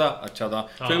एडिटिंग कैसा था? अच्छा था.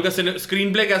 फिल्म का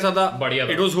स्क्रीन प्ले कैसा था?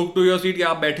 It was hook to your seat, कि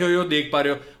आप बैठे हो देख पा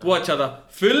रहे हो, वो अच्छा था.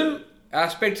 फिल्म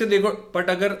एस्पेक्ट से देखो, बट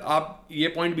अगर आप ये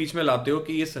पॉइंट बीच में लाते हो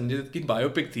कि ये संजय दत्त की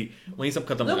बायोपिक थी, वहीं सब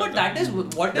खत्म हो जाता है. But that is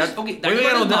what is okay,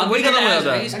 वही खत्म हो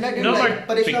जाता है. No but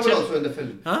Paresh Rawal also in the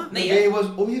film. हां नहीं, he was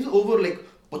over like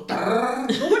no,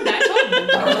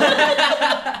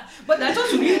 but that's how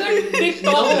Sunil Dutt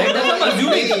TikTok, right? That's what I'm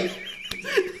assuming.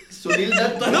 Sunil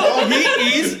Dutt, no, he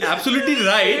is absolutely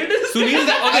right. Sunil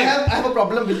Dutt, okay, I have a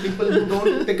problem with people who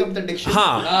don't pick up the diction.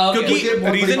 हाँ, क्योंकि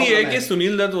reason ये है कि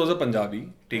Sunil Dutt was a Punjabi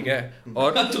ठीक है, और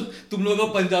तुम लोगों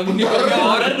को पंजाबी नहीं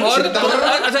और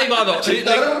अच्छा एक बात हो,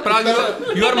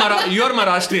 यू आर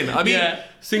महाराष्ट्रियन, अभी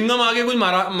सिंघम आगे कुछ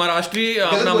महाराष्ट्री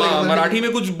अपना मराठी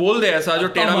में कुछ बोल दे ऐसा जो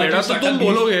टेढ़ा मेढ़ा, तो तुम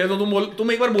बोलोगे, तो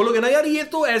तुम एक बार बोलोगे ना यार ये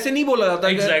तो ऐसे नहीं बोला जाता।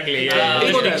 Exactly,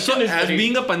 as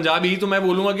being a Punjabi तो मैं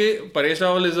बोलूंगा कि Paresh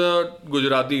Rawal is a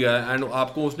Gujarati guy and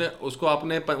आपको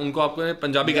आपने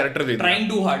पंजाबी कैरेक्टर दे दिया, trying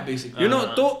to hard basically, you know.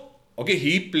 तो ओके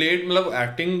ही प्लेड, मतलब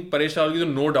एक्टिंग परेश रावल की तो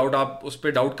नो डाउट, आप उस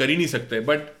पर डाउट कर ही नहीं सकते,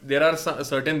 but there are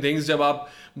certain things जब आप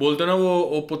बोलते हो ना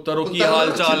वो पुत्तरों की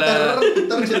हाल चाल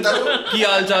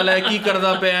है की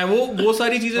करदा पे है, वो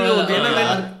सारी चीजें जो होती है ना।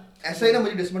 ऐसा ही ना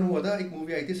मुझे डिसअपॉइंट हुआ था, एक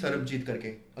मूवी आई थी सरबजीत करके,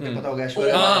 अगर पता होगा,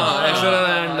 Aishwarya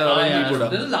and Randeep Hooda,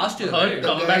 last year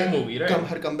comeback movie, right,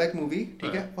 her comeback movie,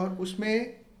 ठीक है। और उसमें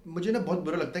मुझे ना बहुत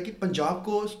बुरा लगता है कि पंजाब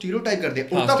को स्टीरियोटाइप कर दिया,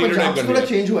 उल्टा पंजाब से थोड़ा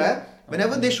चेंज हुआ है।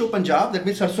 Whenever they show Punjab, that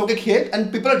means सरसों के खेत and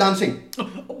people are dancing.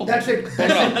 That's it.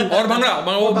 और भंगड़ा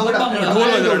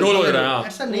ढोल बज रहा है।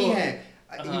 ऐसा नहीं है।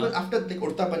 Even after like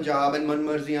उड़ता पंजाब and मन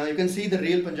मर्जियाँ, you can see the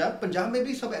real Punjab. Punjab में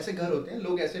भी सब ऐसे घर होते हैं,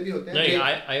 लोग ऐसे भी होते हैं। नहीं,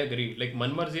 I agree. Like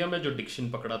मन मर्जियाँ में जो diction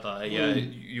पकड़ा था, या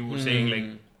you were saying like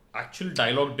actual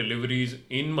dialogue deliveries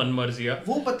in मन मर्जियाँ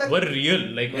वो पता were real.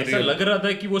 Like ऐसा लग रहा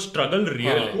था कि वो struggle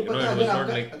real है. वो पता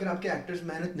अगर आपके actors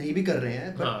मेहनत नहीं भी कर रहे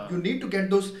हैं, but you need to get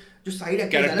those जो साइड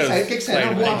एक्टर्स हैं ना, साइड किक्स हैं ना,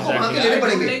 वो आपको वहां के लेने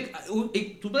पड़ेंगे।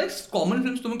 एक तू पता है कॉमन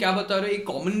फिल्म्स तुम्हें क्या बता रहे हो, एक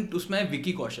कॉमन उसमें है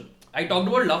Vicky Kaushal. I talked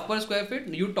about Love Per Square Feet,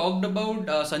 you talked about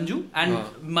Sanju and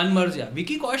Man Marzia.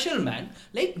 Vicky Kaushal, man,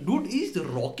 like dude is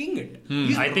rocking it.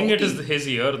 I think it is his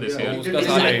year this year.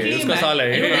 उसका साल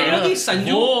है।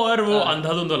 संजू वो और वो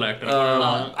अंधाधुंधला actor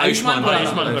Ayushmann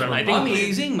Khurrana, I think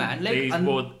amazing man, like they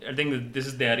both, I think this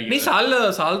is their year. नहीं,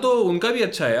 साल तो उनका भी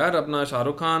अच्छा है यार, अपना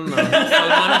शाहरुख खान,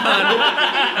 सलमान खान।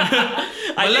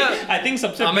 I think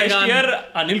सबसे बेस्ट ईयर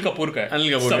अनिल कपूर का है।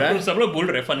 सब लोग बोल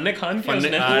रहे फन्ने खान की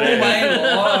उसने। oh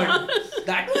my god,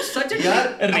 that was such a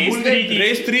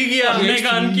race 3 की फन्ने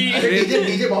खान की,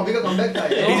 डीजे बॉबी का कमबैक था,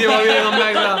 डीजे बॉबी का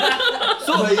कमबैक था।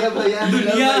 भैया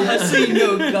दुनिया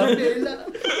हसीनों का मेला।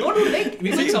 No, like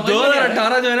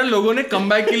 2018 जो है ना, लोगों ने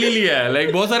कमबैक के लिए लिया है।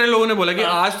 लाइक बहुत सारे लोगों ने बोला कि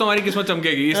आज तो हमारी किस्मत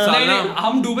चमकेगी इस साल ना,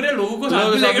 हम डूब रहे लोगों को साथ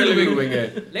में लेके डूबेंगे।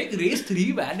 Like Race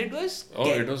 3 man, it was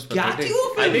क्या pathetic. थी वो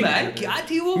फिल्म man, क्या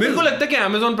थी वो। मेरे को लगता है कि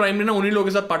Amazon Prime ने ना उन्हीं लोगों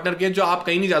के साथ पार्टनर किया जो आप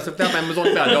कहीं नहीं जा सकते, आप Amazon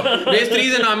पे आ जाओ। Race 3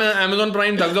 से नाम है Amazon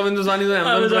Prime, Thugs of Hindustan is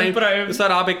Amazon Prime। Sir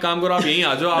आप एक काम करो, आप यहीं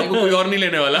आ जाओ, आपको कोई और नहीं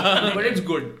लेने वाला। But it's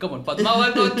good, come on,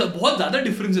 Padmaavat तो बहुत ज्यादा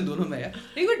डिफरेंस है दोनों में यार।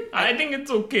 I think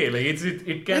it's okay, like it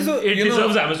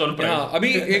deserves Amazon Prime. अभी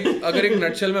अगर एक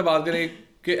नटशेल में बात करें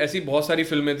कि ऐसी बहुत सारी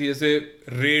फिल्में थी, जैसे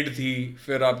रेड थी,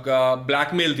 फिर आपका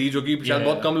ब्लैकमेल थी जो कि शायद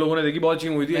बहुत कम लोगों ने देखी, बहुत अच्छी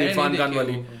मूवी थी, इरफान खान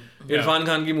वाली। इरफान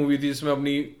खान की मूवी थी जिसमें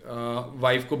अपनी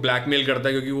वाइफ को ब्लैकमेल करता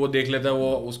है क्योंकि वो देख लेता है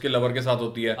वो उसके लवर के साथ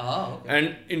होती है। एंड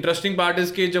इंटरेस्टिंग पार्ट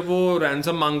इज कि जब वो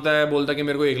रैंसम मांगता है, बोलता है कि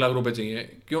मेरे को 1 लाख रुपए चाहिए।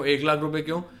 क्यों 1 लाख रुपए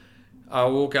क्यों?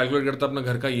 वो कैलकुलेट करता अपना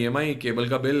घर का EMI, केबल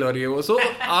का बिल और ये वो। सो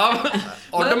आप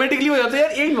ऑटोमेटिकली हो जाते हैं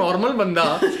यार, एक नॉर्मल बंदा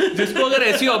जिसको अगर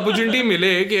ऐसी अपॉर्चुनिटी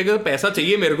मिले कि अगर पैसा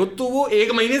चाहिए मेरे को, तो वो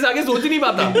 1 महीने से आगे सोच ही नहीं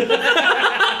पाता।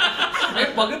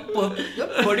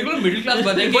 पर्टिकुलर मिडिल क्लास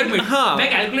बंदे की मैं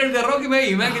कैलकुलेट कर रहा हूँ कि मैं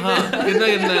EMI कितना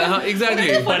है। हाँ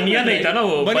एग्जैक्टली, बनिया नहीं था ना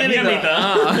वो, बनिया नहीं था।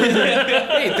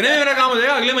 इतने में मेरा काम हो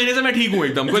जाएगा, अगले महीने से मैं ठीक हूँ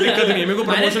एकदम, कोई दिक्कत नहीं है, मेरे को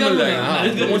प्रमोशन मिल जाएगा।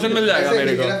 प्रमोशन मिल जाएगा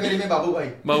मेरे को। बाबू भाई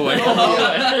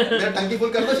मेरा टंकी फुल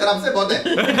कर दो शराब से, बहुत है।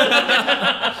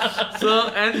 So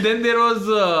and then there was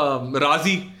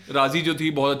राजी जो थी,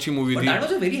 बहुत अच्छी मूवी थी। That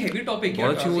was a very heavy topic,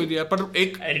 बहुत अच्छी मूवी थी यार, पर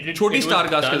एक छोटी स्टार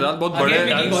कास्ट के साथ बहुत बड़े।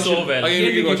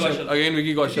 अगेन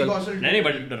विकी कौशल। नहीं,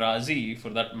 but Razi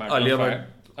for that matter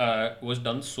was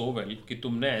done so well कि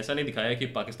तुमने ऐसा नहीं दिखाया कि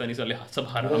पाकिस्तानी साले सब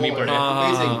हरामी पड़े।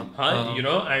 हाँ, you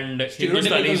know, and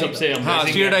हिंदुस्तानी सबसे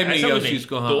स्टीरियोटाइप नहीं है उस चीज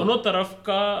को। दोनों तरफ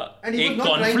का एक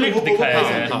कॉन्फ्लिक्ट दिखाया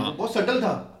है। बहुत सटल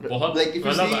था, बहुत, like if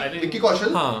you see Vicky Kaushal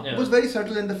was very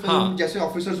subtle in the film, जैसे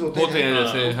ऑफिसर्स होते हैं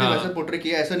जैसे वैसे पोर्ट्रे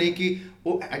किया। ऐसा नहीं कि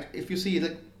वो if you see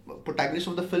the protagonist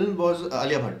of the film was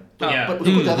Alia Bhatt, पर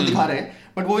उसको ज्यादा दिखा रहे हैं,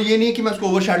 बट वो ये नहीं है कि मैं उसको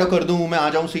ओवरशैडो कर दूं, मैं आ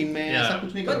जाऊं सीन में, ऐसा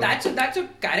कुछ नहीं कर रहा। But that's a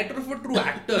character of a true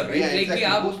actor, right? Like कि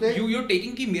आप you're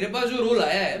taking कि मेरे पास जो रोल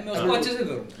आया है मैं उसको अच्छे से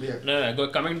करूं। No,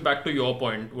 coming back to your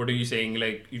point, what are you saying?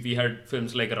 Like we had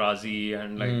films like Razi and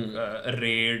like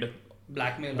Raid,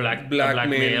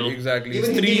 Blackmail, exactly.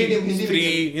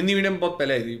 Hindi medium बहुत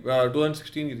पहले आई थी,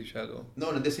 2016 की थी शायद वो। No,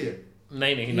 this year.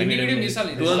 नहीं, हिंदी मीडियम इस साल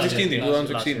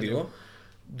 2016 थी वो।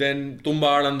 देन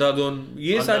तुम्बाड़, अंधाधुन,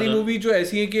 ये सारी मूवी जो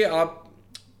ऐसी है कि आप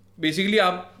बेसिकली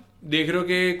आप देख रहे हो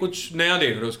कि कुछ नया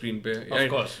देख रहे हो स्क्रीन पे,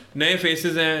 नए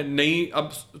फेसेस हैं, नई।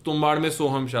 अब तुम्बाड़ में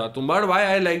Sohum Shah, Tumbbad why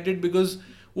I liked it because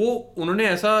वो उन्होंने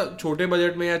ऐसा छोटे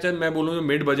बजट में या चाहे मैं बोलूँ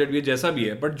मिड बजट भी है जैसा भी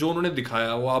है, बट जो उन्होंने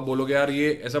दिखाया वो आप बोलोगे यार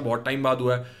ये ऐसा बहुत टाइम बाद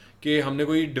हुआ है कि हमने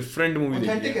कोई डिफरेंट मूवी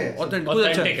देखी है,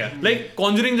 ऑथेंटिक है। लाइक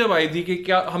कॉन्जरिंग जब आई थी कि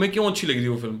क्या हमें क्यों अच्छी लगी थी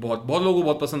वो फिल्म, बहुत बहुत लोगों को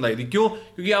बहुत पसंद आई थी, क्यों?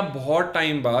 क्योंकि आप बहुत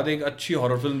टाइम बाद एक अच्छी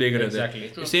हॉरर फिल्म देख रहे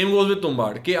थे। सेम गोज विद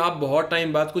तुम्बाड़ कि आप बहुत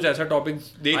टाइम बाद कुछ ऐसा टॉपिक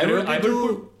देख रहे हो।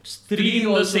 स्त्री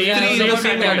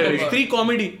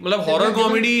कॉमेडी मतलब हॉरर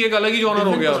कॉमेडी एक अलग ही जॉनर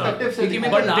हो गया।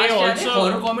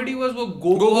 हॉरर कॉमेडी वाज वो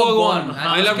go gone,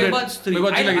 I loved it, मेरे को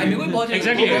अच्छी लगी।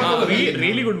 Exactly,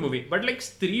 really good movie. But like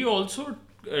Stree also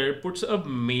puts a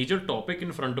major topic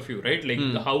in front of you, right? Like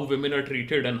how women are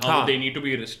treated and how they need to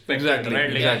be respected. Exactly,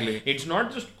 right? Like, exactly. It's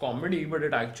not just comedy, but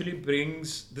it actually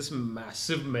brings this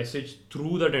massive message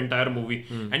through that entire movie,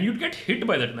 and you'd get hit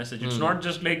by that message. It's not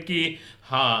just like कि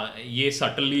हाँ ये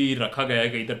subtly रखा गया है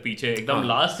कहीं इधर पीछे, एकदम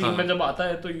last scene में जब आता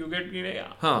है तो you get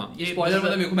ये स्पॉइलर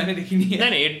मतलब मेरे को मैंने देखी नहीं है।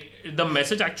 नहीं, the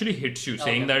message actually hits you,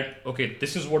 saying that okay,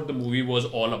 this is what the movie was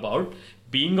all about.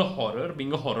 Being a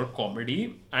horror comedy,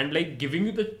 and like giving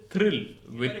you the thrill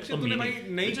with a meaning,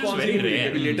 which is very rare.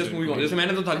 Latest movie जैसे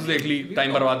मैंने तो thugs देख ली, time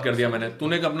बर्बाद कर दिया मैंने।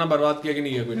 तूने अपना बर्बाद किया कि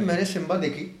नहीं है कोई? मैंने सिम्बा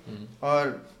देखी और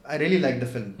I really like the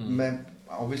film. मैं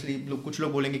ऑब्वियसली कुछ लोग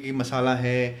बोलेंगे कि मसाला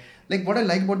है, like what I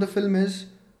like about the film is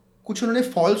कुछ उन्होंने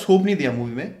फॉल्स होप नहीं दिया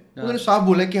मूवी में। उन्होंने साफ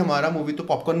बोला कि हमारा मूवी तो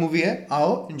पॉपकॉर्न मूवी है,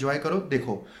 आओ एंजॉय करो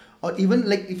देखो। और even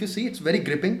like if you see it's very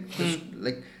gripping,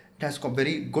 like it has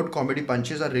very good comedy,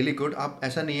 punches are really good. आप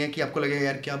ऐसा नहीं है कि आपको लगेगा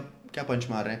यार क्या पंच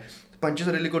मार रहे हैं। The punches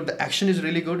are really good, the action is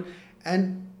really good, and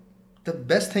the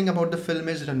best thing about the film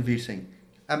is Ranveer Singh.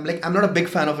 I'm not a big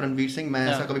fan of Ranveer Singh, मैं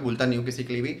ऐसा कभी बोलता नहीं हूँ किसी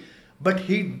के लिए भी, but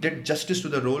he did justice to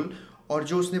the role. और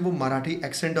जो उसने वो मराठी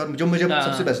एक्सेंट और जो मुझे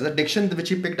सबसे best the diction which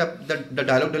he picked up, the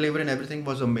dialogue delivery and everything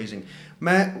was amazing.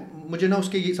 मुझे ना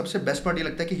उसके ये सबसे बेस्ट पार्ट ये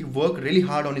लगता है कि he work really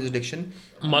hard on his diction.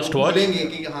 Must watch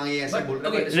कि हां ये ऐसे बोल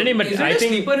रहा है। नहीं but I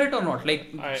think sleeper hit or not, like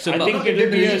I think it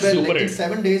will be a super hit. In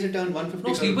 7 days it turned 150.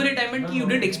 No, sleeper hit I meant कि you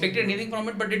didn't expect anything from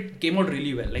it, but it came out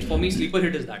really well. Like for me sleeper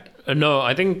hit is that. No,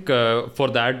 I think for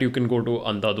that you can go to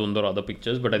Andhadhund or other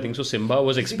pictures, but I think so Simba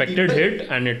was expected hit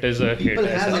and it is a hit. People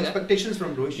have expectations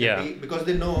from Rohit Shetty because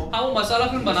they know हाँ वो मसाला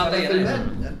film बनाता है।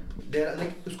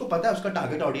 Like उसको पता है उसका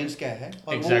target audience क्या है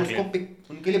और exactly. वो उसको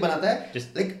पिक उनके लिए बनाता है।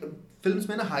 लाइक फिल्म्स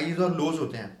में ना हाईज और लोज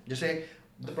होते हैं। जैसे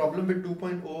द प्रॉब्लम विद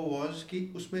 2.0 वाज कि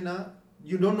उसमें ना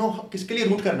यू डोंट नो किसके लिए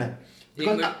रूट करना है।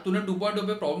 तूने 2.0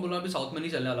 पे प्रॉब्लम बोला, अभी साउथ में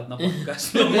नहीं चलने वाला अपना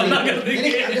पॉडकास्ट। मना कर देंगे।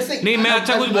 नहीं मैं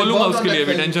अच्छा कुछ बोलूंगा उसके लिए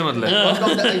भी, टेंशन मत ले।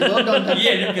 ये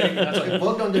एडिट करेंगे।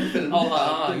 वर्कड ऑन दैट फिल्म,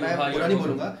 मैं हाँ, बुरा नहीं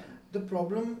बोलूंगा। The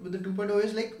problem with the 2.0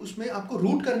 is like उसमें आपको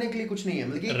रूट करने के लिए कुछ नहीं है,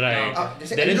 मतलब कि right.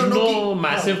 There is no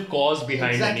massive cause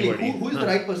behind exactly. anybody. Who is the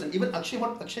right person? Even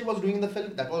Akshay was doing in the film,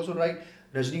 that was also right.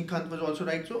 Rajinikanth was also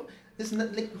right. So this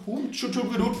like who should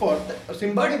we root for?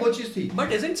 Simba की वो चीज थी.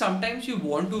 But isn't sometimes you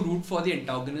want to root for the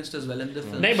antagonist as well in the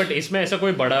film? नहीं but इसमें ऐसा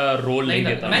कोई बड़ा role नहीं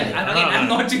देता। I'm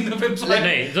not in the film, so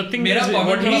नहीं the thing is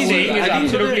what he is saying is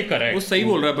absolutely correct. वो सही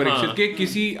बोल रहा है परीक्षित कि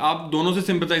किसी आप दोनों से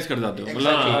सिंपैथाइज कर जाते हो।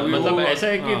 मतलब ऐसा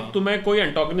है कि तुम्हें कोई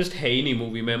एंटागोनिस्ट है ही नहीं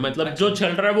मूवी में, मतलब जो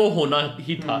चल रहा है वो होना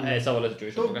ही था, ऐसा वाला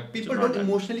सिचुएशन होगा। तो people don't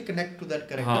emotionally connect to that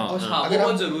character. हाँ वो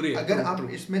बहुत जरूरी है। अगर आप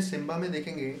इसमें सिम्बा में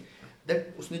देखेंगे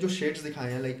that उसने जो शेड्स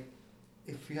दिखाए हैं, like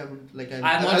if you have like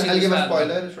I'll give a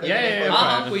spoiler.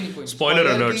 Yeah. Spoiler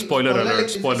alert.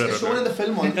 Shown in the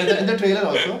film in the trailer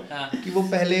also कि वो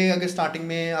पहले अगर स्टार्टिंग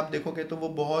में आप देखोगे तो वो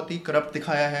बहुत ही करप्ट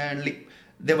दिखाया है and like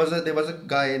there was a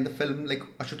guy in the film like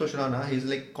Ashutosh Rana, he's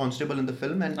like constable in the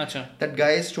film and that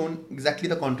guy is shown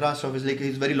exactly the contrast of his like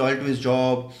he's very loyal to his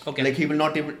job, like he will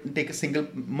not even take a single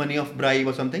money of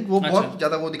bribe or something. वो बहुत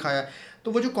ज़्यादा वो दिखाया, तो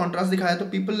वो जो contrast दिखाया तो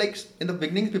people like in the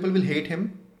beginning people will hate him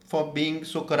for being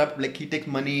so corrupt, like he takes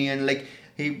money and like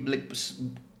he like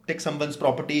takes someone's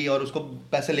property और उसको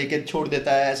पैसे लेके छोड़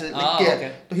देता है ऐसे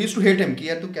तो he used to hate him कि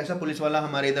यार तू कैसा पुलिस वाला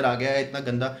हमारे इधर आ गया है इतना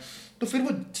गंदा। तो फिर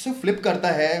वो जैसे फ्लिप करता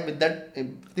है with that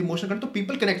emotion तो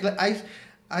people connect. like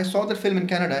I saw that film in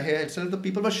Canada here itself, the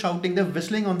people were shouting, they're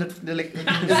whistling on that, they're like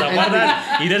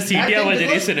इधर सीटियां बज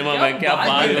रही सिनेमा में, क्या बात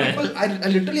है। I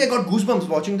literally got goosebumps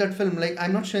watching that film. Like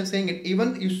I'm not saying it,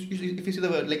 even if you see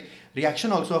the like reaction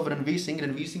also of Ranveer Singh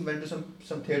went to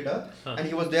some theater and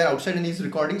he was there outside and he's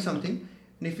recording something,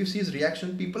 and if you see his reaction,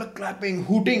 people are clapping,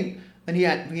 hooting. when he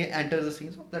enters the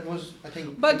scene. So that was, I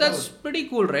think. But that's pretty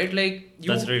cool, right? Like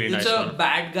That's really it's nice a one.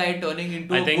 bad guy turning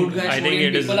into a think good guy. I think story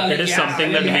and it is people are like,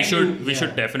 something that we should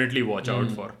Yeah. definitely watch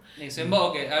out for. नहीं Simba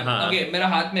okay हाँ. Okay मेरा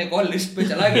हाथ में एक और list पे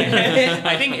चला गया है.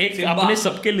 आई थिंक एक सिम्बा. अपने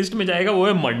सबके लिस्ट में जाएगा वो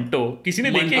है मंटो. किसी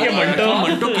ने देखी है क्या मंटो?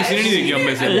 मंटो? मंटो किसी ने नहीं देखी हम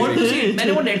में से. I want to see.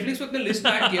 मैंने वो Netflix पे अपने लिस्ट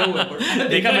में ऐड किया हुआ है.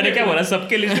 देखा मैंने क्या बोला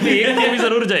सबके लिस्ट में एक भी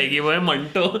जरूर जाएगी वो है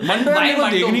मंटो. मंटो Why मेरे को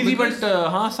मंटो? देखनी थी Because- बट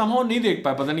हाँ somehow नहीं देख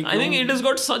पाया पता नहीं I think it has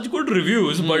got such good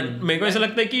reviews, but मेरे को ऐसा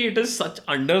लगता है कि it is such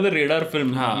under the radar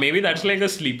film. हाँ. Maybe that's like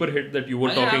a sleeper hit that you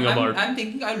were talking about. I'm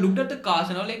thinking. I looked at the cast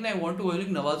and I was like, I want to watch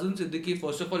like Nawazuddin Siddiqui.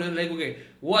 First of all, I was like, okay,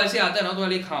 वो ऐसे आता है ना तो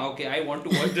like हाँ okay, I want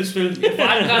to watch this film.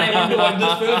 Irfan Khan, I want to watch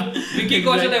this film. Vicky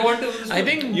Kaushal, I want to. Watch this I film.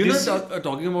 think You know, this-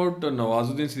 talking about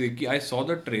Nawazuddin Siddiqui, I saw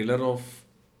the trailer of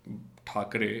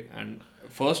Thakre and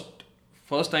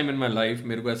first time in my life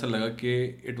मेरे को ऐसा लगा कि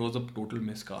it was a total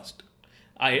miscast.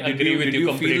 I agree with did you you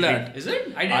feel completely. that? Is it?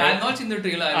 I have not seen the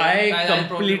trailer. I I'll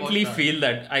probably completely watch that. feel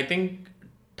that. I think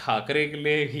Thackeray के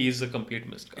लिए he is a complete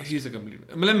miscast. He is a complete.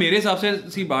 मतलब मेरे हिसाब से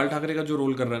सी बाल ठाकरे का जो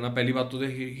role कर रहा है ना पहली बात तो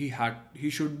he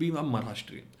should be a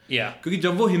Maharashtrian. Yeah. क्योंकि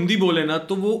जब वो हिंदी बोले ना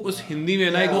तो वो उस हिंदी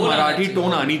में ना एक वो मराठी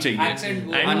टोन आनी चाहिए. Accent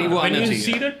वो- And वो when आना you चाहिए.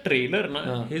 see the trailer, na,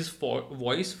 his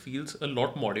voice feels a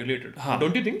lot modulated. हाँ.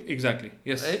 Don't you think? Exactly.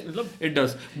 Yes. मतलब It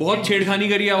does. बहुत छेड़खानी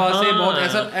करी आवाज से हाँ. बहुत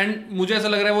ऐसा एंड मुझे ऐसा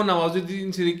लग रहा है वो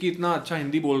नवाजुद्दीन सिद्दीकी इतना अच्छा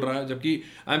हिंदी बोल रहा है जबकि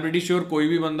आई एम प्रीटी श्योर कोई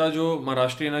भी बंदा जो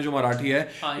महाराष्ट्रियन है जो मराठी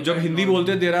है जब हिंदी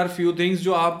बोलते देयर आर फ्यू थिंग्स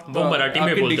जो आप वो मराठी में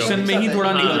आपके बोलते हो. डिक्शन में ही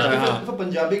थोड़ा निकलता है. हाँ. For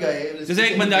Punjabi guy, जैसे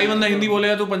एक पंजाबी बंदा हिंदी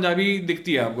बोलेगा तो पंजाबी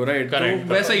दिखती है आपको राइट Correct.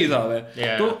 तो वैसा ही हिसाब है.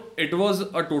 Yeah. तो it was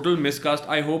a total miscast.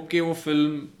 I hope कि वो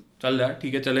फिल्म चल जाए.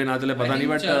 ठीक है चले ना चले पता नहीं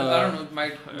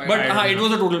बट हाँ it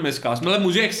was a total miscast. मतलब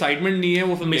मुझे एक्साइटमेंट नहीं है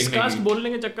वो फिल्म देखने मिसकास्ट की. बोलने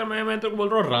के चक्कर में मैं तो बोल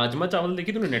रहा हूँ राजमा चावल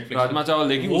देखी तूने नेटफ्लिक्स राजमा चावल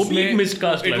देखी वो भी एक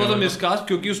miscast इट लगा वाज अ मुझे. मिसकास्ट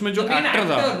क्योंकि उसमें जो main एक्टर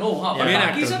था actor, no, हाँ, but मेन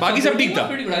बाकी एक्टर सब बाकी सब ठीक था.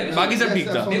 pretty good, right? बाकी सब ठीक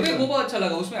था. मेरे को वो बहुत अच्छा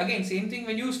लगा उसमें again same thing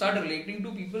when you start relating to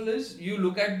people is you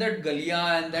look at that galiya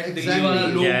and that Delhi Exactly. वाला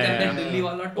लोग Yeah, and that yeah. Delhi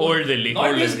वाला Old Delhi. Not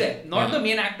Old this Delhi. Guy not the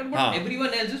main actor हाँ. But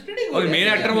everyone else is pretty और good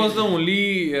main actor was the only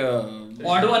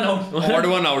odd one out odd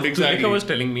one out Sulekha exactly. was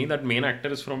telling me that main actor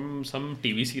is from some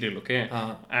TV serial, okay?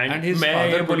 And his मैं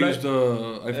father ये बोला- produced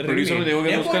the producer में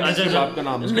देखोगे तो उसका Nepotism. बाप का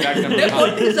नाम उसका dad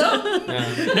का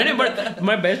नाम. नहीं बट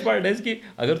माय बेस्ट पार्ट है कि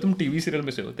अगर तुम टीवी सीरियल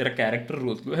में से हो तेरा कैरेक्टर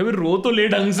रो तो ले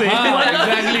ढंग से. हाँ,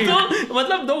 exactly. तो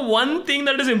मतलब the one thing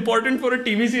that is important for a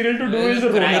TV serial to do is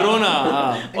रोना.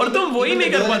 हाँ. और तुम वही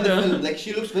नहीं कर पाते. Like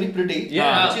she looks very pretty.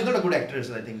 Yeah. But she's not a good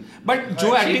actress, I think. But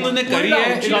जो acting उसने करी है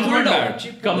it is not bad.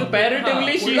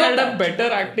 Comparatively, she had a better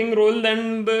acting role than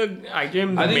the I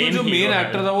think जो main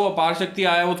actor था वो अपार शक्ति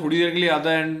आया वो थोड़ी देर के लिए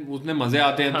आता है एंड उसमें मजे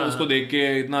आते हैं तो उसको देख के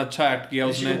इतना अच्छा एक्ट किया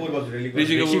Rishi उसने. Kapoor was really good.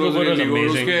 Rishi Rishi Kapoor Kapoor was was really good.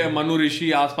 amazing. उसके मनु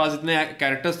ऋषि आसपास इतने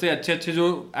कैरेक्टर्स थे अच्छे अच्छे जो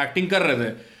एक्टिंग कर रहे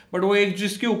थे बट वो एक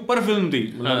जिसके ऊपर फिल्म थी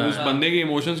मतलब उस बंदे के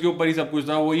इमोशंस के ऊपर ही सब कुछ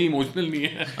था वही इमोशनल नहीं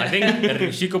है. I think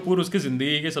ऋषि कपूर उसकी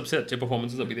जिंदगी के सबसे अच्छे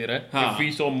परफॉर्मेंसेस अभी दे रहा है. हाँ. If we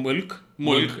saw Mulk,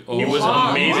 he Oh. was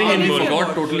amazing in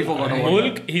Mulk. Totally forgot about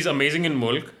Mulk, he's amazing in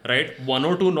Mulk, right?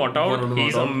 102 Not Out, 102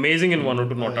 he's Not Out. amazing in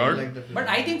 102 Not I Out. like that film.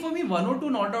 But I think for me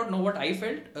 102 Not Out, know what I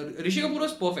felt? Rishi Kapoor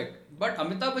was perfect. But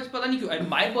Amitabh Bachchan पता नहीं क्यों. And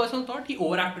my personal thought he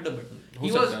overacted a bit. He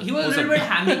was a little bit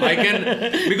hammy. I can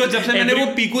because जब से मैंने वो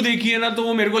पीकू देखी है ना तो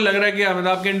वो मेरे को लग रहा है कि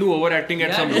Amitabh can do over acting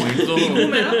at some point. Piku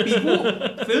में ना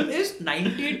पीकू फिल्म इज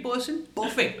 98%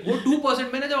 परफेक्ट. वो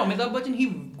 2% में ना जब अमिताभ बच्चन ही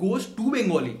goes to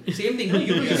Bengali same thing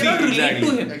you cannot relate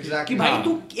to him Exactly. कि भाई हाँ.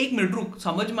 तू एक मिनट रुक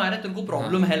समझ में आ रहा है तेरे को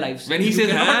प्रॉब्लम है लाइफ से. when he You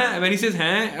says cannot- हैं when he says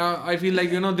हैं I feel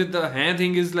like you know the हैं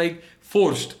thing is like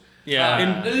forced. Yeah.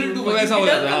 तो वैसा हो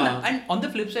जाता है. हाँ. And on the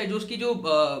flip side जो उसकी जो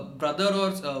ब्रदर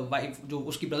और वाइफ जो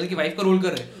उसकी ब्रदर की वाइफ का रोल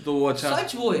कर रहे हैं तो वो अच्छा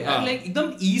सच वो है हाँ. लाइक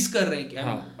एकदम ईज कर रहे हैं कि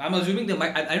I am assuming they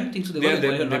might I don't think so they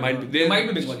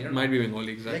might be Bengali. might be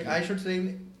Bengali exactly. Like I should say,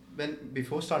 when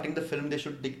before starting the film, they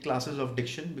should take classes of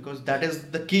diction because that is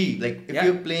the key. Like if Yeah.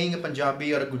 you're playing a Punjabi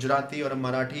or a Gujarati or a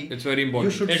Marathi, It's very important.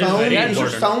 You should It is sound. very You should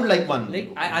important. sound like one. Like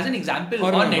as an example,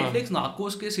 और on हाँ. Netflix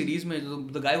Narcos के series में जो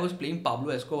the guy was playing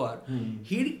Pablo Escobar,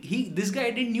 this guy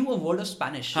didn't knew a word of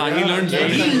Spanish. हाँ, he learned Yeah,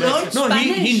 Spanish. he learned No,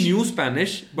 Spanish. he knew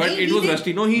Spanish, but नहीं, it he was did.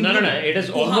 rusty. No, he No, knew. it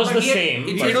is हाँ, almost but the he- same.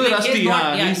 it's But it was like he rusty, has not-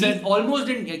 हाँ, yeah, he said- he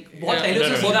almost didn't बहुत Yeah, पहले no,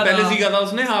 से no, सीखा पहले था. सीखा था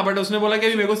उसने हाँ बट उसने बोला कि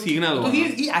अभी मेरे को सीखना तो दो.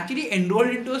 he actually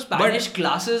enrolled into a Spanish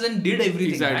classes and did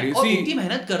everything. Exactly. और See, इतनी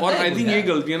मेहनत करता और है आई कोई थिंक ये यार.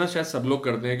 गलतियां ना शायद सब लोग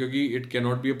करते हैं क्योंकि it can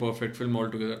not be a perfect film all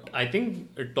together. I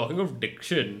think talking of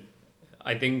diction,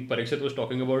 I think Parikshit was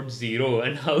talking about Zero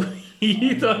and how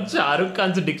he thought Shah Rukh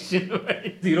Khan's diction.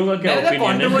 Zero का क्या opinion है?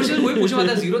 Controversial वही पूछा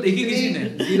था, Zero देखी किसी ने?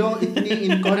 Zero इतनी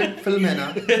incoherent film है ना,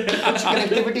 कुछ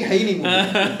connectivity है ही नहीं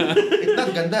movie. इतना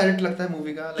गंदा edit लगता है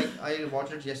movie का. Like I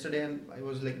watched it yesterday and I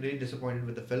was like really disappointed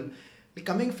with the film. Like,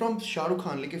 coming from Shah Rukh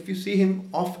Khan, like if you see him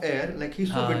off air, like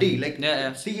he's so witty. Like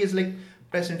see his like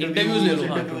press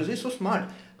interviews. He's so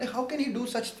smart. Like how can he do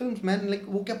such films, man? Like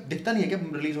वो क्या दिखता नहीं है क्या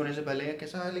release होने से पहले या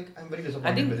कैसा? Like I'm very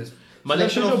disappointed with this.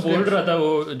 Malaysia जो बोल रहा था वो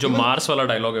जो मार्स वाला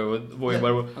डायलॉग है वो एक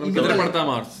बार वो किधर पड़ता है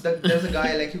Mars? There's a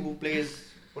guy like who plays,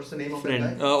 what's the name of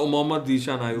that guy? Mohammad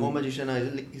Zishan Ayub. Mohammad Zishan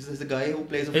Ayub. Like he's the guy who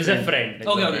plays a friend. Is a friend.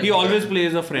 Okay. He always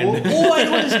plays a friend. Oh, I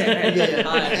know this guy.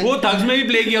 Yeah. वो thugs में भी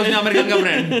play किया उसने American का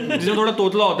friend, जिसमें थोड़ा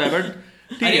तोतला होता है, but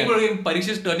ठीक है.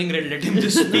 Parikshit is turning red. Let him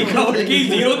just speak out कि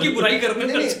Zero की बुराई करने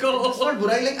दो उसको. It's not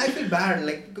बुराई. Like I feel bad.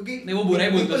 Like क्योंकि नहीं वो बुराई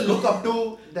बोलते हैं. People look up to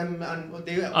them and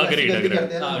they गलती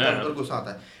करते हैं ना, उनको गुस्सा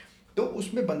आता है. तो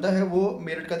उसमें बंदा है वो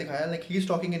मेरठ का दिखाया. Like he is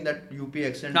talking in that UP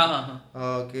accent.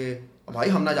 कि भाई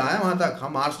हम ना जाए वहाँ तक,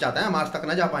 हम मार्स जाते हैं, मार्स तक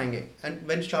ना जा पाएंगे. And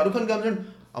when Shahrukh Khan comes in,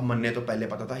 अब मन्ने तो पहले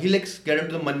पता था. He like get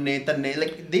into the मन्ने तन्ने.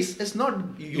 Like this is not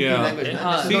UP language.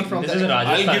 This is not from that.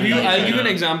 I'll give you an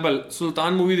example.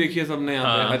 Sultan movie देखी है सबने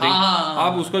यहाँ पे. I think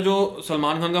आप उसका जो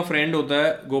सलमान खान का फ्रेंड होता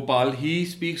है Gopal, he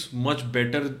speaks much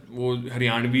better वो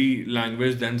Haryanvi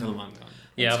language than Salman Khan.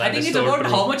 Yeah, I think it's about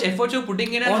how much effort you're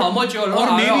putting in and how much you're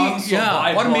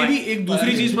और maybe एक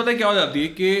दूसरी चीज पता है क्या हो जाती है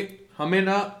कि हमें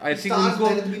ना I think उनको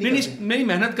नहीं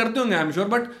मेहनत करते होंगे I'm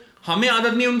sure, but हमें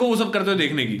आदत नहीं है उनको वो सब करते हुए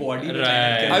देखने की.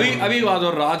 अभी बात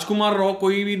और राजकुमार राव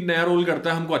कोई भी नया रोल करता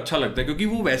है हमको अच्छा लगता है क्योंकि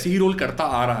वो वैसे ही रोल करता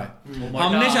आ रहा है.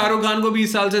 हमने शाहरुख खान को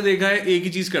 20 साल से देखा है एक ही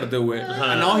चीज करते हुए.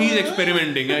 Now he is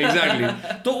experimenting. Exactly.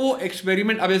 तो वो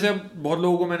एक्सपेरिमेंट, अब ऐसे बहुत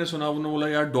लोगों को मैंने सुना, उन्होंने बोला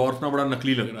यार डॉर्फ ना बड़ा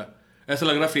नकली लग रहा है, ऐसा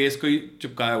लग रहा है फेस कोई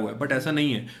चिपकाया हुआ है, बट ऐसा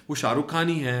नहीं है. वो शाहरुख खान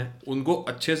ही है, उनको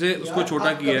अच्छे से उसको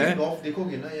छोटा किया है.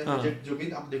 देखोगे ना या जो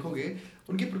भी आप देखोगे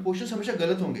उनके प्रोपोर्शंस हमेशा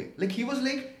गलत होंगे. लाइक ही वाज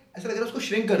लाइक ऐसा लग रहा है उसको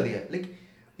श्रिंक कर दिया. Like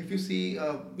if you see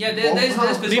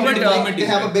they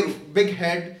have a big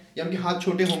head या उनके हाथ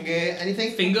छोटे होंगे, anything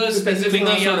fingers specific.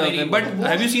 But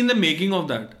have you seen the making of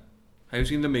that? Have you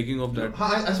seen the making of that? हाँ,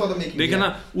 I saw the making. देखा ना,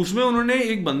 उसमें उन्होंने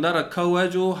एक बंदा रखा हुआ है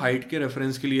जो हाइट के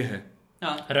रेफरेंस के लिए है.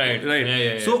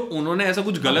 राइट. सो उन्होंने ऐसा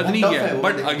कुछ गलत नहीं किया,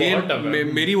 बट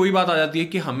अगेन मेरी वही बात आ जाती है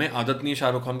कि हमें आदत नहीं है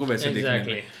शाहरुख खान को वैसे देखने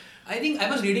की. I think I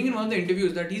was reading in one of the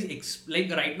interviews that he's like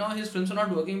right now his films are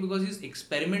not working because he's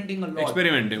experimenting a lot.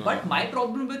 But my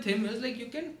problem with him is like you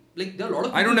can like there are a lot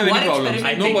of people I don't have any problems.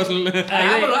 No personal.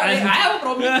 I have a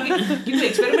problem कि वो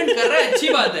experiment कर रहा है, अच्छी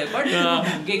बात है, but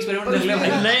कि experiment कर ले भाई.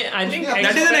 नहीं, I think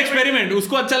that is an experiment.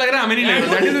 उसको अच्छा लग रहा है, हमें नहीं लग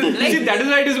रहा. That is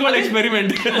why it is called experiment.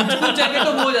 कुछ जगह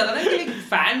तो वो हो जाता है ना कि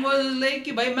fan was like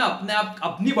कि भाई मैं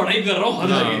अपनी बढ़ाई कर रहा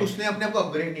हूँ. उसने अपने आप को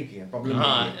अपग्रेड नहीं किया. प्रॉब्लम.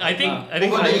 हाँ, I think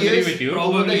I agree with you.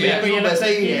 वैसा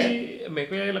ही है. मेरे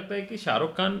को ये लगता है कि Shahrukh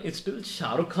Khan is still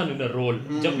Shahrukh Khan in a role.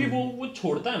 जब भी वो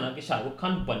छोड़ता है ना कि शाहरुख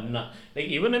खान बनना,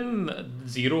 like even in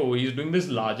zero he is doing this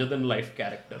larger than life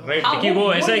character, right? कि वो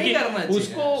ऐसा है कि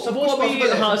उसको वो भी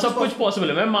हाँ सब कुछ पॉसिबल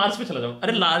है. मैं मार्स पे चला जाऊँ,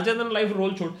 अरे लार्जर देन लाइफ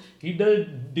रोल छोड़, he does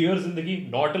dear Zindagi,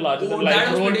 not a larger than life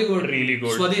role. Really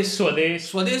good.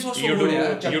 Swades was so good.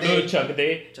 You do Chak De.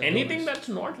 Anything that's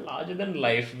not larger than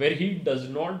life, where he does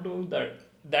not do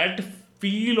that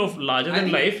feel of larger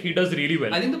than life, he does really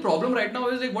well. I think the problem right now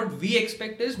is like what we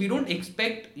expect is we don't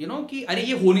expect कि अरे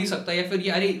ये हो नहीं सकता या फिर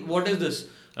ये अरे what is this.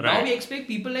 Right. Now we expect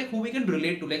people like who we can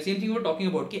relate to. Like same thing we were talking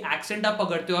about कि accent आप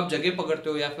पकड़ते हो, आप जगह पकड़ते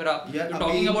हो या फिर आप you're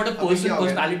talking about a person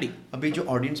personality. अभी जो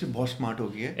audience भी बहुत smart हो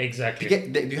गई है. Exactly.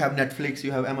 ठीक है, you have Netflix,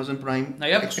 you have Amazon Prime.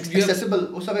 Accessible.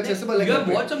 वो सब accessible है. You have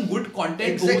watched some good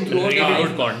content. Really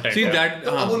good content. See that.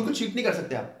 अब उनको cheat नहीं कर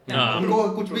सकते आप. उनको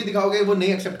कुछ भी दिखाओगे वो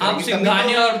नहीं accept करेंगे. आप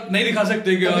सिंघानिया और नहीं दिखा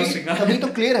सकते क्या? अभी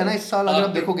तो clear है ना इस साल अगर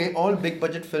आप देखोगे all big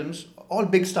budget films, all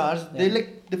big stars, they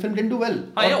like the film didn't do well.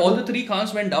 Yeah, all the three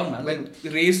Khans went down, man. Like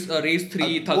Race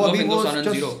 3, Thugs of Hindustan and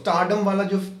Zero. Stardom वाला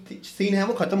जो scene है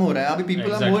वो खत्म हो रहा है. अभी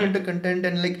people are more into content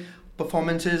and like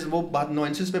performances, वो बात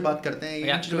nuances पे बात करते हैं,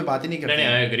 इन चीजों पे बात ही नहीं करते.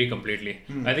 I agree completely.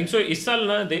 I think so. इस साल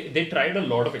ना they tried a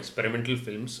lot of experimental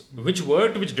films, which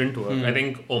worked, which didn't work. I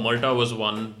think Omerta was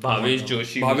one. Bhavesh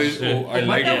Joshi. I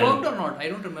like it. Worked or not? I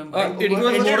don't remember. It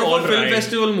was more of a film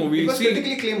festival movie. It was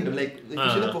critically acclaimed, like if you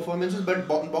see the performances, but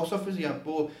box office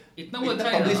वो इतना वो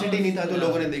अच्छा publicity नहीं था तो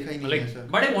लोगों ने देखा ही नहीं ऐसा.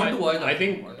 But I want to watch. I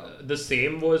think the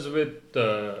same was with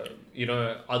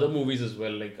other movies as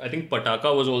well. Like I think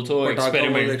Pataka was also an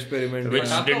experiment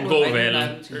which didn't go well.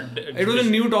 It was a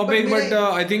new topic, but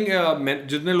I think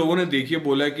जितने लोगों ने देखी है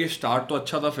बोला है कि start तो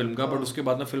अच्छा था फिल्म का, but उसके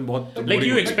बाद ना फिल्म बहुत like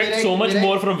you expect so much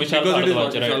more from Vishal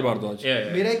Bhardwaj.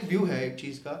 मेरा एक व्यू है एक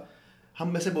चीज का,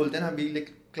 हम वैसे बोलते हैं ना अभी like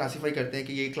क्लासीफाई करते हैं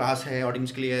कि ये क्लास है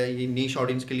ऑडियंस के लिए है, ये नीश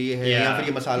ऑडियंस के लिए है, Yeah. या फिर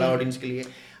ये मसाला ऑडियंस के लिए।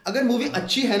 अगर मूवी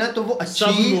अच्छी है ना तो वो अच्छी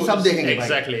सब सब देखेंगे भाई।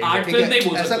 exactly. Art ठीक film है? नहीं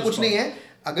बोल ऐसा सकते कुछ उसको। नहीं है।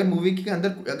 अगर मूवी के अंदर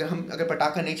अगर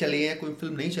पटाखा नहीं चली है, कोई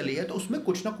फिल्म नहीं चली है, तो उसमें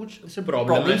कुछ ना कुछ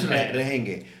प्रॉब्लम्स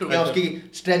रहेंगे, या उसकी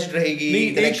स्ट्रेच्ड रहेगी,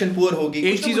 डायरेक्शन पुअर होगी।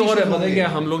 एक चीज और है, पता है क्या,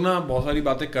 हम लोग ना बहुत सारी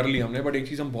बातें कर ली हमने, बट एक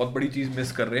चीज हम बहुत बड़ी चीज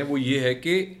मिस कर रहे हैं, वो ये है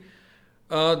कि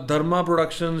धर्मा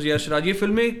प्रोडक्शंस या शराज ये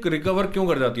फिल्में रिकवर क्यों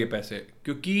कर जाती है पैसे,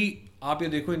 क्योंकि आप ये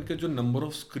देखो इनके जो नंबर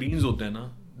ऑफ स्क्रीन्स होते हैं ना,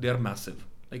 दे आर मैसिव,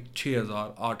 लाइक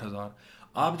 6000 8000।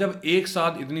 आप जब एक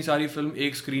साथ इतनी सारी फिल्म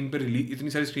एक स्क्रीन पे रिलीज, इतनी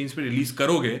सारी स्क्रीन पे रिलीज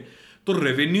करोगे, तो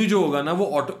रेवेन्यू जो होगा ना वो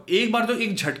ऑटो एक बार तो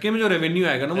एक झटके में जो रेवेन्यू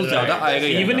आएगा ना वो ज्यादा आएगा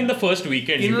ही Even in the first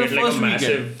weekend, you get like a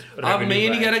massive अब मैं ये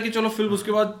नहीं कह रहा कि चलो फिल्म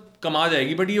उसके बाद कमा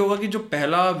जाएगी, बट ये होगा कि जो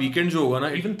पहला वीकेंड जो होगा ना,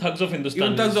 Even Thugs of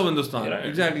Hindustan. Thugs of Hindustan,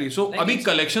 exactly. So Like अभी it's-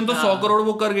 कलेक्शन तो हाँ. 100 करोड़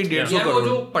वो कर गई, 150 Yeah, वो करोड़।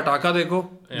 जो- पटाखा देखो,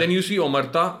 then you see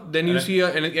ओमरता, then you see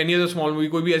any other small movie,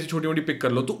 कोई भी ऐसी छोटी मोटी पिक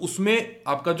कर लो, तो उसमें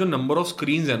आपका जो नंबर ऑफ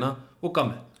स्क्रीन्स है ना वो कम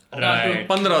है, Right.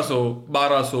 1500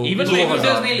 1200 Even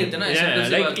 2000 नहीं लेते ना, ऐसा Yeah,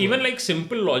 कैसे like बात even like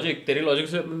simple logic, तेरे logic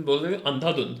से अपन बोल रहे हैं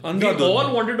अंधाधुन. We Andhadhun. all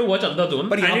wanted to watch अंधाधुन,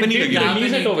 पर यहाँ and पे it नहीं did लगी. यहाँ पे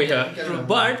release it नहीं over here. True.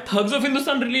 But Thugs of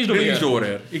Hindustan released over released here, over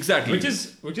here, exactly.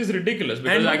 which is ridiculous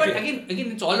because But actually,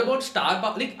 again it's all about star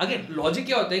power. Like again logic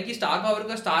क्या होता है कि star power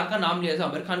का star का नाम लिया, जैसे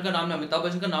आमिर खान का नाम लिया, अमिताभ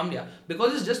बच्चन का नाम लिया,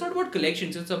 because it's just not about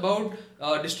collections, it's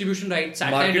about distribution rights,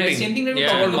 satellite Marketing. rights, same thing that we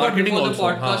Yeah. talked about Marketing before the also,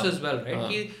 podcast हाँ. as well, right?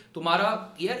 कि तुम्हारा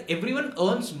यार everyone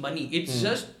earns money, it's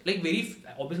just like very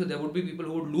obviously there would be people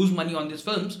who would lose money on these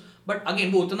films, but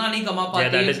again वो उतना नहीं कमा पाते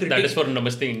yeah, हैं, that is for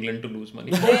Namaste England to lose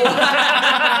money.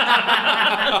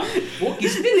 वो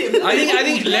किसने दे I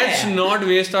think let's not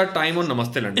waste our time on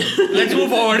Namaste London. Let's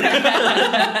move forward.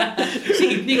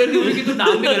 इतनी गलती हुई कि तू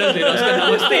नाम भी गलत दे रहा है उसका,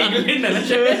 नमस्ते इंग्लैंड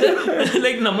है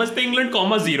Like Namaste England,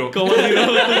 .0.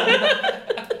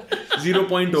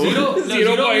 0.0.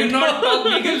 Zero will not talk.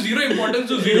 We give zero importance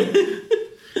to zero.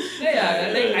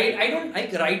 Yeah, like I don't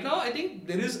like right now. I think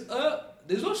there's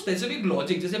no specific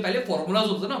logic. जैसे पहले formulas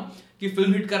होते ना कि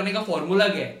फिल्म हिट करने का फॉर्मूला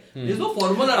क्या है. There's no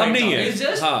formula right नहीं now. है. It's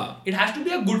just हाँ. it has to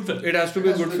be a good film. It has to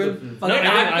be a good film. Forget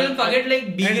No, art film. Forget like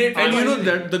B grade film. And you know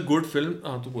that the good film.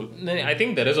 हाँ तू बोल. No, I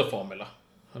think there is a formula.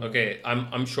 Okay,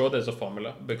 I'm sure there's a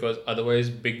formula because otherwise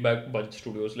big budget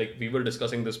studios, like we were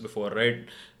discussing this before, right?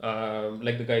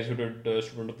 Like the guys who did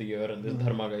Student of the Year and this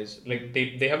Dharma guys, like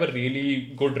they have a really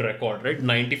good record, right?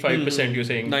 95% you're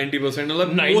saying. 90%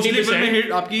 मतलब 90% mostly फिल्में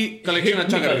hit आपकी collection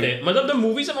अच्छा कर रही है. मतलब the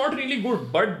movies are not really good,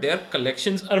 but their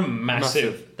collections are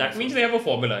massive. That means they have a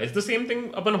formula. It's the same thing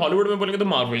upon Hollywood में बोलेंगे तो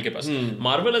Marvel के पास.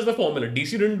 Marvel has the formula.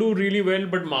 DC didn't do really well,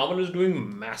 but Marvel is doing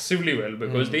massively well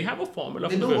because they have a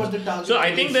formula. They for know films. what the target So I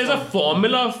think is there's a for.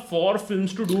 formula for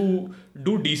films to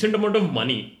do decent amount of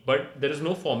money, but there is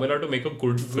no formula to make a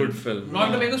good film.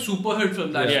 Not to make a super hit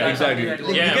film. That's Yeah, Exactly. something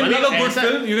Like, Yeah, You can make a मतलब good ऐसा-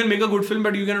 film. You can make a good film,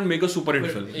 but you cannot make a super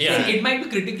hit film. Yeah. See, it might be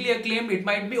critically acclaimed. It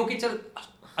might be okay. Chal,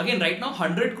 again, right now,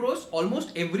 100 crores.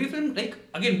 Almost every film, like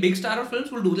again, big star of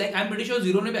films will do. Like I'm pretty sure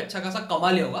Zero ने भी अच्छा खासा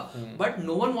कमा लिया होगा. But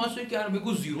no one wants to कि यार मेरे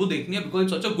को Zero देखनी है because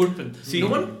it's such a good film.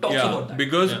 No one talks about that.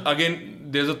 Because again,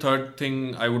 there's a third thing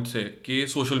I would say कि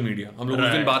सोशल मीडिया, हम लोग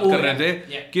उस दिन बात कर रहे थे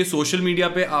कि सोशल मीडिया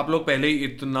पे आप लोग पहले ही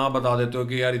इतना बता देते हो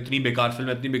कि यार इतनी बेकार फिल्म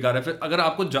है, इतनी बेकार है. फिर अगर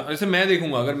आपको जैसे मैं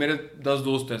देखूंगा, अगर मेरे 10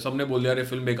 दोस्त हैं, सबने बोल दिया अरे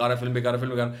फिल्म बेकार है, फिल्म बेकार है,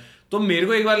 फिल्म बेकार है, तो मेरे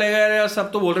को एक बार लगेगा यार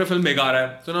सब तो बोल रहे फिल्म बेकार है,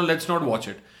 so now let's not watch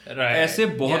it. Right. ऐसे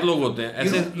बहुत लोग होते हैं,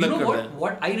 ऐसे You लग know करते हैं.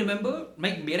 what I remember,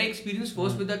 like मेरा experience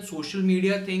first with that social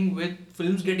media thing with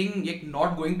films getting like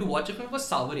not going to watch a film was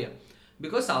Savarya.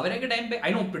 Because Savarya के time पे I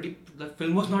know the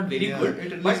film was not very good.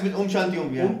 It but released with Om Shanti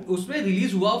Om. Yeah. उसमें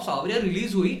release हुआ, Saawariya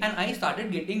release हुई and I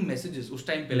started getting messages उस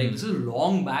time पे like this is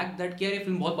long back that कि यार ये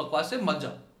film बहुत बकवास है, मत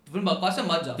जा. फिल्म बकवास है,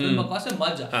 मत जा. फिल्म बकवास है,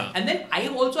 मत जा. And then I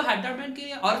also had that man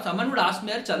कि और someone would ask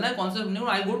me यार चलना है कौन सा film?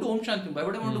 I go to Om Shanti. Why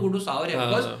would I want to go to Savarya?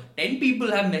 Because 10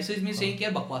 people have messaged me saying कि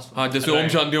यार बकवास फिल्म. हाँ जैसे ओम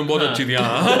शांति ओम बहुत अच्छी थी.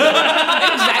 हाँ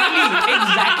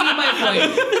exactly my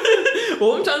point.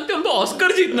 Om Shanti हम तो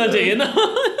ऑस्कर जीतना चाहिए ना.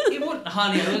 हाँ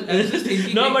नहीं, I was just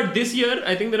thinking. No, like, but this year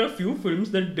I think there are few films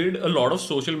that did a lot of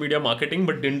social media marketing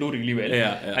but didn't do really well.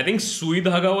 Yeah. I think Sui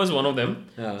Dhaga was one of them.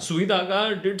 Yeah. Sui Dhaga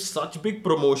did such big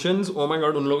promotions. Oh my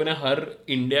god, उन लोगों ने हर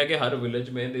India के हर village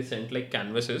में they sent like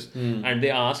canvases and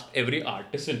they asked every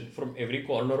artisan from every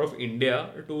corner of India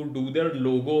to do their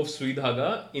logo of Sui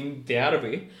Dhaga in their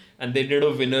way. And they did a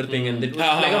winner thing, and it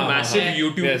was like a massive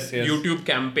YouTube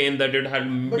campaign that it had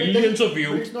millions of But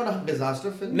views. it's not a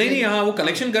disaster film. नहीं नहीं, हाँ वो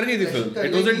collection कर गई थी film.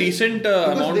 It was a decent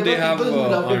amount they have. People who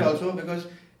loved it also because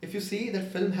if you see that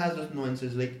film has those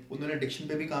nuances, like उन्होंने diction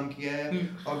पे भी काम किया है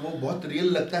और वो बहुत real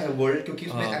लगता है world,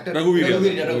 क्योंकि उसमें actor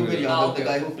रघुवीर Yadav, the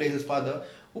guy who plays his father,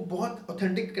 वो बहुत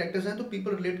ऑथेंटिक कैरेक्टर्स हैं, तो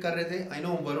पीपल रिलेट कर रहे थे. I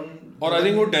know Varun. और आई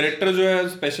थिंक वो डायरेक्टर जो है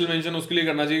स्पेशल मेंशन उसके लिए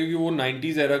करना चाहिए क्योंकि वो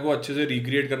 90s एरा को अच्छे से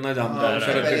रिक्रिएट करना जानता है.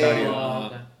 शरद कटारिया,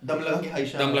 दम लगा के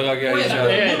Ayesha.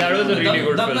 that was a really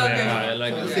good film. I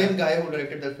like the same guy who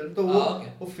directed that film. तो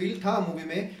वो फील था मूवी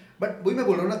में. बट वही मैं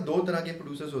बोल रहा हूँ ना, दो तरह के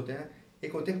प्रोड्यूसर्स होते हैं.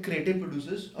 एक होते हैं क्रिएटिव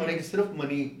प्रोड्यूसर्स और एक सिर्फ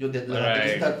मनी जो लगाते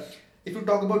हैं. If you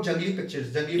talk about Junglee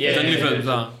pictures, Junglee films,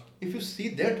 if you see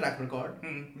their track record,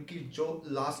 उनकी जो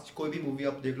लास्ट कोई भी मूवी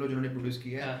आप देख लो जिन्होंने प्रोड्यूस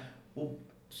की है, वो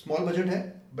स्मॉल बजट है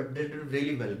but they did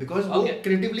really well because वो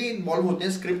creatively involved होते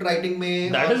हैं स्क्रिप्ट राइटिंग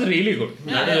में. That is really good.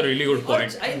 That is a really good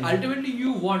point. Ultimately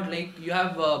you want, like you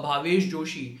have Bhavesh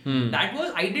Joshi. That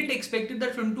was, I didn't expected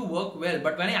that film to work well,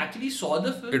 but when I actually saw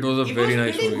the film, it was a very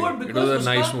nice movie. It was a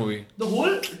nice movie. The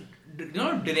whole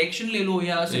direction ले लो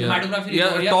या cinematography ले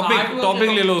लो या topic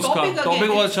ले लो, उसका topic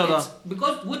बहुत अच्छा था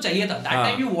बिकॉज़ वो चाहिए था. That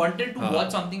time you wanted to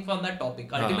watch something from that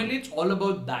topic. Ultimately it's all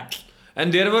about that.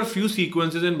 And there were few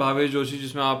sequences in Bhavesh Joshi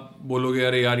जिसमें आप बोलोगे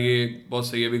अरे यार ये बहुत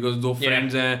सही है बिकॉज दो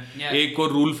फ्रेंड्स हैं, एक को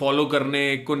रूल फॉलो करने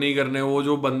एक को नहीं करने. वो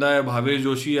जो बंदा है Bhavesh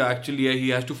Joshi actually he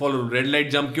has to follow red light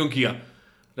jump क्यों किया,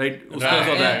 राइट, उसका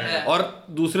होता है. और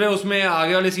दूसरे उसमें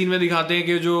आगे वाले सीन में दिखाते हैं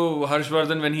कि जो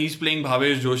Harshvardhan when he is playing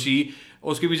Bhavesh Joshi,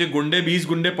 उसके पीछे 20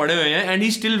 गुंडे पड़े हुए हैं एंड ही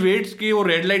स्टिल वेट्स कि वो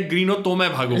रेड लाइट ग्रीन हो तो मैं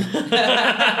भागूं.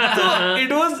 तो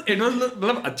इट वाज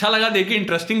मतलब अच्छा लगा देख के,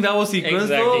 इंटरेस्टिंग था वो sequence.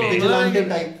 vigilante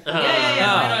type. I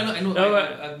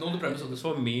know the premise of this.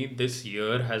 For me, this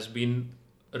year has been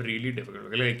really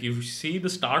difficult. Like you see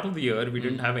the start of the year, we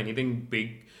didn't have anything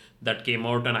big that came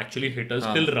out and actually hit us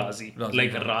till Razi.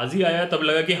 Like Razi आया तब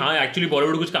लगा कि हाँ actually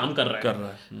Bollywood कुछ काम कर रहा है.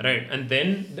 Right. And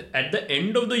then at the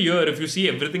end of the year, if you see,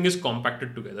 everything is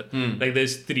compacted together. Like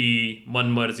there's 3,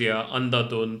 Man Marziya,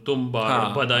 Andhadhun, Tumbar,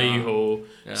 Badai Ho,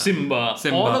 Simba.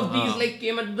 All of these like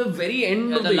came at the very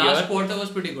end of the year. The last quarter was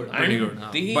pretty good.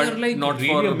 They But are like not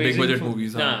really for amazing big budget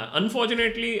movies.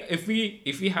 Unfortunately, if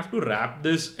we have to wrap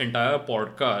this entire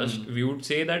podcast, we would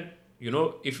say that, you know,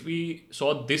 if we saw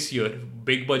this year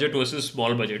big budget versus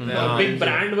small budget, big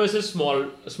brand versus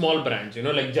small brands, you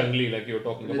know, like Jungly, like you're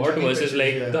talking about, versus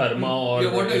like Dharma or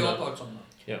what are your thoughts on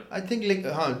that? I think like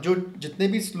हाँ, जो जितने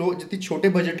भी जितनी छोटे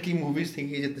budget की movies थी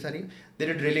जितनी सारी, they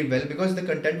did really well because the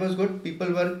content was good.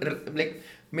 People were like,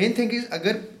 main thing is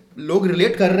अगर लोग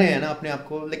रिलेट कर रहे हैं ना अपने आप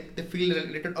को, like they feel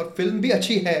related, और फिल्म भी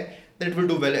अच्छी है, then it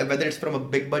will do well, whether it's from a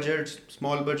big budget,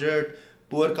 small budget,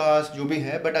 poor cast, जो भी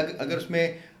है. but अगर उसमें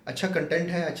अच्छा कंटेंट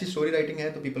है, अच्छी स्टोरी राइटिंग है,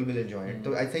 तो पीपल विल एंजॉय इट.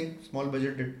 तो I think small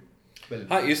budget did well.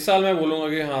 हाँ, इस साल मैं बोलूँगा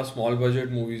कि हाँ स्मॉल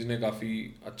बजट मूवीज ने काफ़ी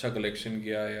अच्छा कलेक्शन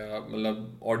किया, या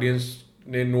मतलब ऑडियंस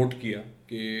ने नोट किया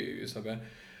कि ये सब है.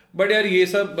 बट यार ये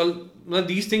सब मतलब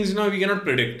दीज थिंग्स ना वी कैन नॉट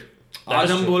प्रेडिक्ट.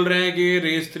 आज हम बोल रहे हैं कि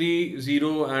race 3,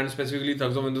 Zero and specifically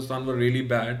thugs of Hindustan were really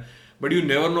bad, but you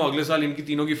never know अगले साल इनकी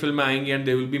तीनों की फिल्में आएंगी and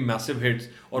they will be massive hits,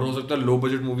 और हो सकता है लो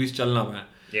बजट मूवीज चल ना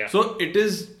पाए. So it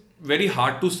is very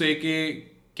hard to say कि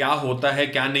क्या होता है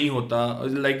क्या नहीं होता.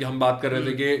 लाइक हम बात कर रहे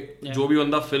थे कि जो भी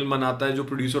बंदा फिल्म बनाता है, जो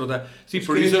प्रोड्यूसर होता है, सी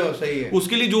प्रोड्यूसर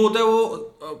उसके लिए जो होता है वो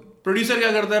प्रोड्यूसर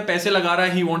क्या करता है, पैसे लगा रहा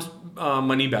है, he wants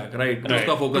money back, right.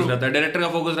 उसका फोकस रहता है, डायरेक्टर का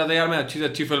फोकस रहता है यार मैं अच्छी से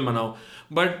अच्छी फिल्म बनाऊं.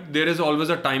 But there is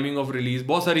always a timing of release.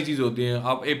 बहुत सारी चीजें होती हैं.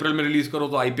 आप अप्रैल में रिलीज करो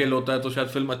तो IPL होता है, तो शायद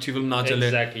फिल्म अच्छी फिल्म ना चले,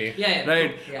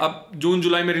 राइट. अब जून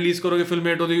जुलाई में रिलीज करोगे फिल्म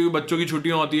हिट होती है क्योंकि बच्चों की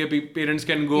छुट्टियां होती है, parents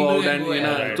can go out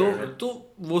and तो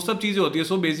वो सब चीजें होती है.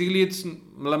 सो बेसिकली इट्स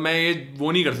मतलब मैं ये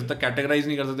वो नहीं कर सकता, कैटेगराइज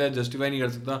नहीं कर सकता, जस्टिफाई नहीं कर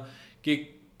सकता कि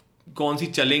कौन सी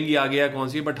चलेंगी आगे या कौन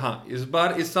सी. बट हाँ,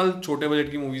 इस साल छोटे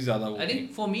बजट की मूवीज ज्यादा हुई. I think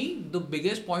for me the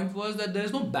biggest point was that there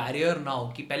is no barrier now.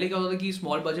 कि पहले क्या होता था कि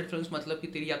स्मॉल बजट फिल्म्स मतलब कि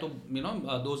तेरी या तो you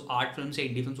know those art films या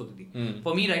इंडी फिल्म्स होती थी.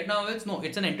 For me right now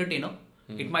it's an entertainer.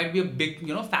 It might be a big,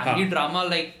 you know, family drama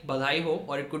like Badai Ho,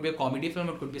 or it could be a comedy film,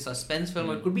 or it could be a suspense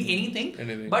film, or it could be anything.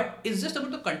 But it's just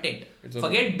about the content.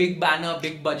 Forget big banner,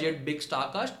 big budget, big star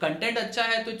cast. Content अच्छा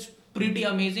है तो it's pretty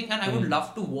amazing, and I would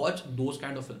love to watch those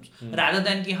kind of films rather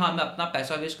than कि हाँ मैं अपना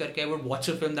पैसा waste करके I would watch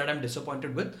a film that I'm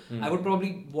disappointed with. I would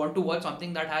probably want to watch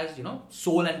something that has, you know,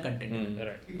 soul and content.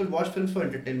 Right. People watch films for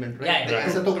entertainment, right? Yeah,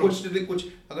 ऐसा तो कुछ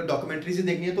अगर documentary से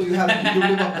देखनी है तो you have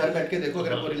YouTube आप घर बैठ के देखो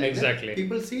अगर आपको रिलेट है.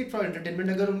 People see it for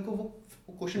entertainment. अगर उनको वो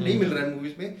क्वेश्चन नहीं मिल रहा है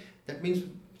मूवीज में, that means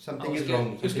something is wrong.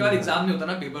 उसके बाद एग्जाम नहीं होता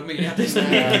ना, पेपर में ये आता है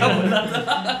क्या बोला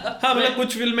था. हाँ मतलब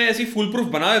कुछ फिल्में ऐसी फुल प्रूफ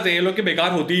बना देते हैं ये लोग कि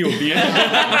बेकार होती ही होती है.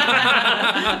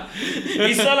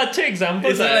 इस साल अच्छे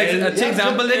एग्जांपल्स अच्छे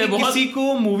एग्जांपल है कि किसी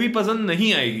को मूवी पसंद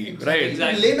नहीं आएगी, राइट.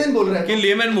 लेमैन बोल रहा है कि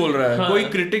लेमैन बोल रहा है, कोई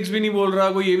क्रिटिक्स भी नहीं बोल रहा,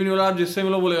 कोई ये भी नहीं बोल रहा. आप जिससे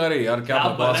मिलो बोलेगा अरे यार क्या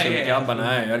बकवास है, क्या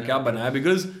बनाया है यार, क्या बनाया,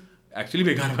 बिकॉज एक्चुअली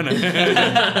बेकार बनाया है.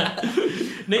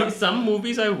 नहीं, some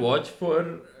movies I watch for,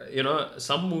 you know,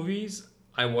 some movies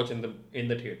I watch in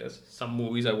the theaters. Some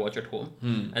movies I watch at home,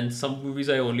 and some movies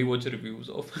I only watch reviews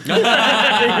of.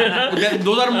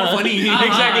 Those are more funny.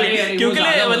 Exactly. क्योंकि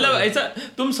मतलब ऐसा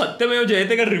तुम सत्यमेव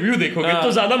जयते का review देखोगे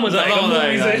तो ज्यादा मजा आएगा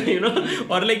मूवी से, you know.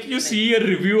 Or like you see a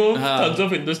review of Thugs of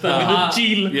Hindustan with a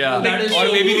chill. Yeah. Or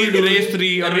maybe Race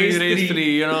 3 or Race 3,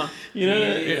 you know.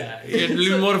 It'll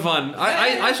be more fun.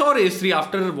 I saw Race 3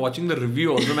 after watching the review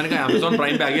also. मैंने कहा Amazon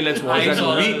Prime पे आके let's watch that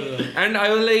movie. And I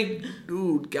was like,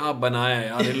 dude, क्या बनाया है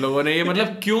यार इन लोगों ने, ये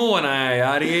मतलब क्यों बनाया है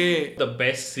यार ये. The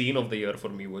best scene of the year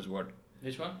for me was what?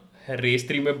 Which one? Race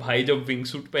 3 में भाई जब विंग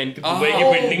सूट पहन के दुबई की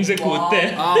बिल्डिंग से कूदते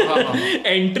हैं,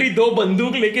 एंट्री 2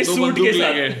 बंदूक लेके सूट के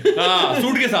साथ,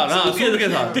 सूट के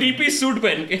साथ 3-piece सूट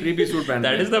पहन के, 3-piece सूट पहन,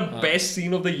 that is the best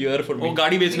scene of the year for me. वो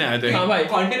गाड़ी बेचने आए थे. हां भाई,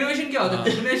 कंटिन्यूएशन क्या होता है?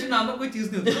 कंटिन्यूएशन नाम का कोई चीज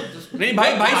नहीं होता. नहीं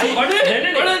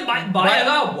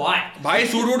भाई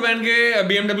सूट वूट पहन के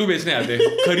BMW बेचने आए थे.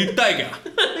 खरीदता है क्या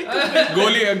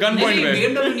गोली गन पॉइंट पे?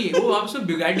 BMW नहीं, वो आपसे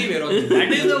Bugatti wear.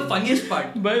 That is the funniest part.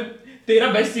 भाई तेरा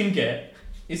बेस्ट सीन क्या है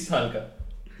इस साल का?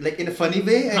 Like in a funny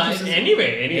way?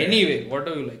 Anyway, What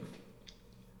do you like?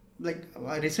 Like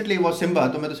recently was Simba,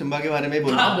 तो मैं तो Simba के बारे में ही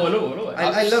बोल रहा हूँ. बोलो.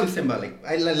 I love Simba. Like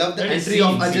I love the entry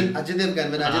of Ajay Devgan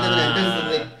when Ajay Devgan enters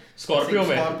like Scorpio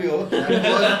में.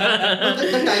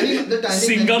 The timing.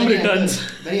 Singham returns.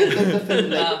 When he enters the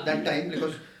film like that time,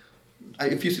 because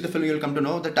if you see the film you'll come to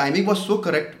know the timing was so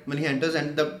correct when he enters and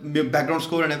the background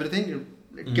score and everything.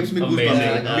 It gives me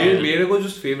goosebumps. मेरे को जो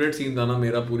favourite scene था ना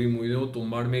मेरा पूरी movie में, वो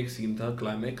तुम्बाड़ में एक सीन था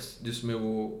क्लाइमैक्स, जिसमें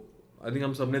वो आई थिंक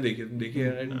हम सबने देखी है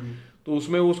राइट. तो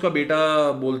उसमें उसका बेटा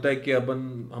बोलता है कि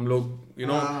हम लोग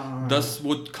 10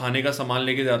 वो खाने का सामान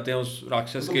लेके जाते हैं उस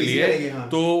राक्षस के लिए,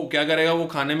 तो क्या करेगा वो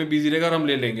खाने में बिजी रहेगा और हम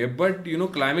ले लेंगे. बट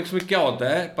क्लाइमैक्स में क्या होता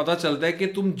है, पता चलता है कि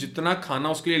तुम जितना खाना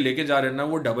उसके लिए लेके जा रहे हो ना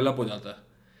वो डबल अप हो जाता है.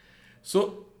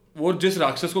 सो वो जिस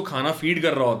राक्षस को खाना फीड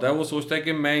कर रहा होता है वो सोचता है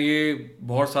कि मैं ये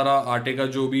बहुत सारा आटे का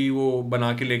जो भी वो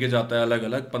बना के लेके जाता है अलग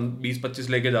अलग 20-25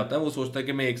 लेके जाता है, वो सोचता है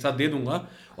कि मैं एक साथ दे दूंगा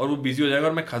और वो बिजी हो जाएगा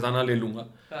और मैं खजाना ले लूंगा.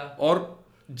 और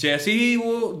जैसे ही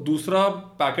वो दूसरा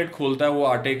पैकेट खोलता है वो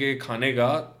आटे के खाने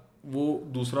का, वो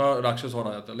दूसरा राक्षस और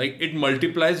आ जाता है. Like it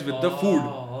multiplies with the food.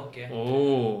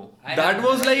 That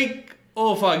was like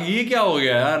oh fuck, ये क्या हो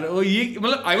गया यार. ये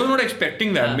मतलब I was not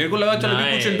expecting that. मेरे को लगा चलो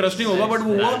कुछ इंटरेस्टिंग होगा, बट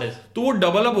वो हुआ तो वो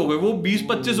डबल अप हो गए, वो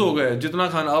 20-25 हो गए जितना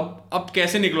खाना. अब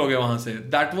कैसे निकलोगे वहां से.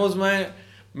 दैट वाज माय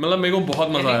मतलब मेरे को बहुत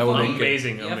मजा आया वो देख के.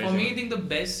 Amazing. For me I think the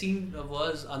best scene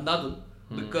was Andhadhun.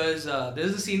 Because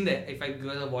there's a scene there, if I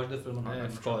watch the film or not.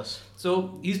 Of course. So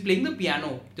he's playing the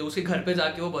piano. तो उसके घर पे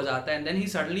जाके वो बजाता है, and then he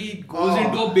suddenly goes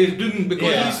into a building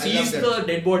because he sees the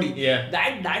dead body.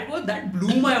 That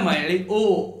blew my mind. Like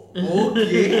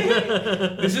okay,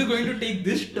 this is going to take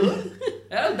this turn.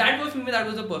 That was for me. That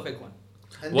was the perfect one.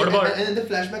 And what about and then the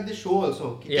flashback they show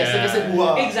also. कैसे हुआ.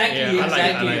 Exactly. I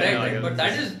like But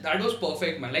that was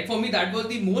perfect, man. Like for me that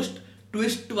was the most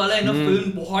twist वाला in a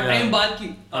film. बहुत time बाद की.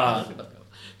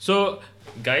 So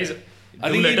guys, I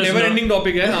think ये never ending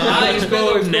topic है. इसको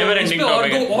never ending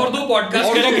topic है. और दो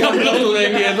podcast करेंगे हम लोग हो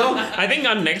जाएंगे तो. I think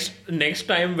our next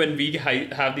time when we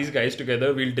have these guys together,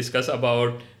 we'll discuss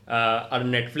about our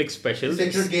Netflix specials.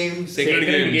 Sacred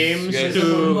Games Yes. To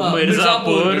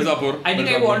Mirzapur. I think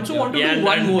I also want to do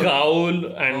one more. Gaul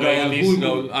and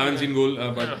Gaul. I haven't seen Gaul,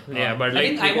 but but I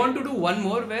think I want to do one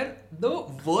more where the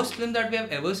worst film that we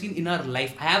have ever seen in our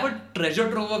life. I have a treasure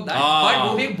trove of that. But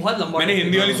वो भी एक बहुत लंबा. मैंने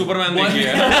हिंदी वाली Superman देखी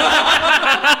है.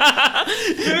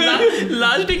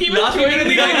 Last की मैं छोड़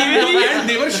दिया and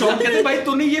they were shocked कहते भाई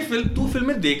तूने ये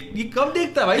फिल्में ये कब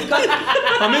देखता है भाई.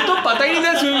 हमें तो पता ही नहीं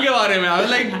था इस फिल्म के बारे में. I was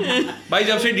like भाई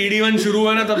जब से DD1 शुरू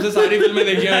हुआ ना तब से सारी फिल्में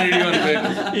देखी हैं DD1 पे.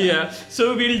 Yeah, so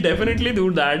we'll definitely do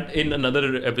that in another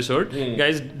episode.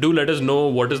 Guys, do let us know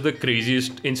what is the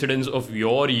craziest incidents of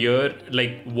your year,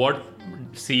 like what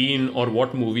scene or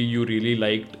what movie you really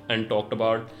liked and talked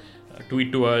about.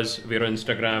 Tweet to us. We're on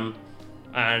Instagram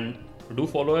and do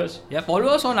follow us. Yeah, follow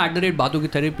us on @Batu Ki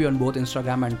Therapy on both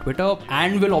Instagram and Twitter,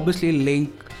 and we'll obviously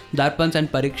link Darpan's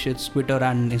and Parikshit's Twitter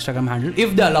and Instagram handle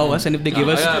if they allow us and if they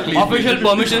give us official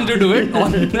permission to do it.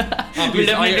 We'll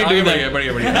definitely do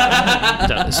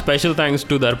that. Special thanks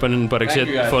to Darpan and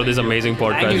Parikshit for this amazing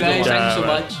podcast. Thank you guys. Thank you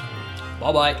so much.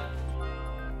 Bye bye.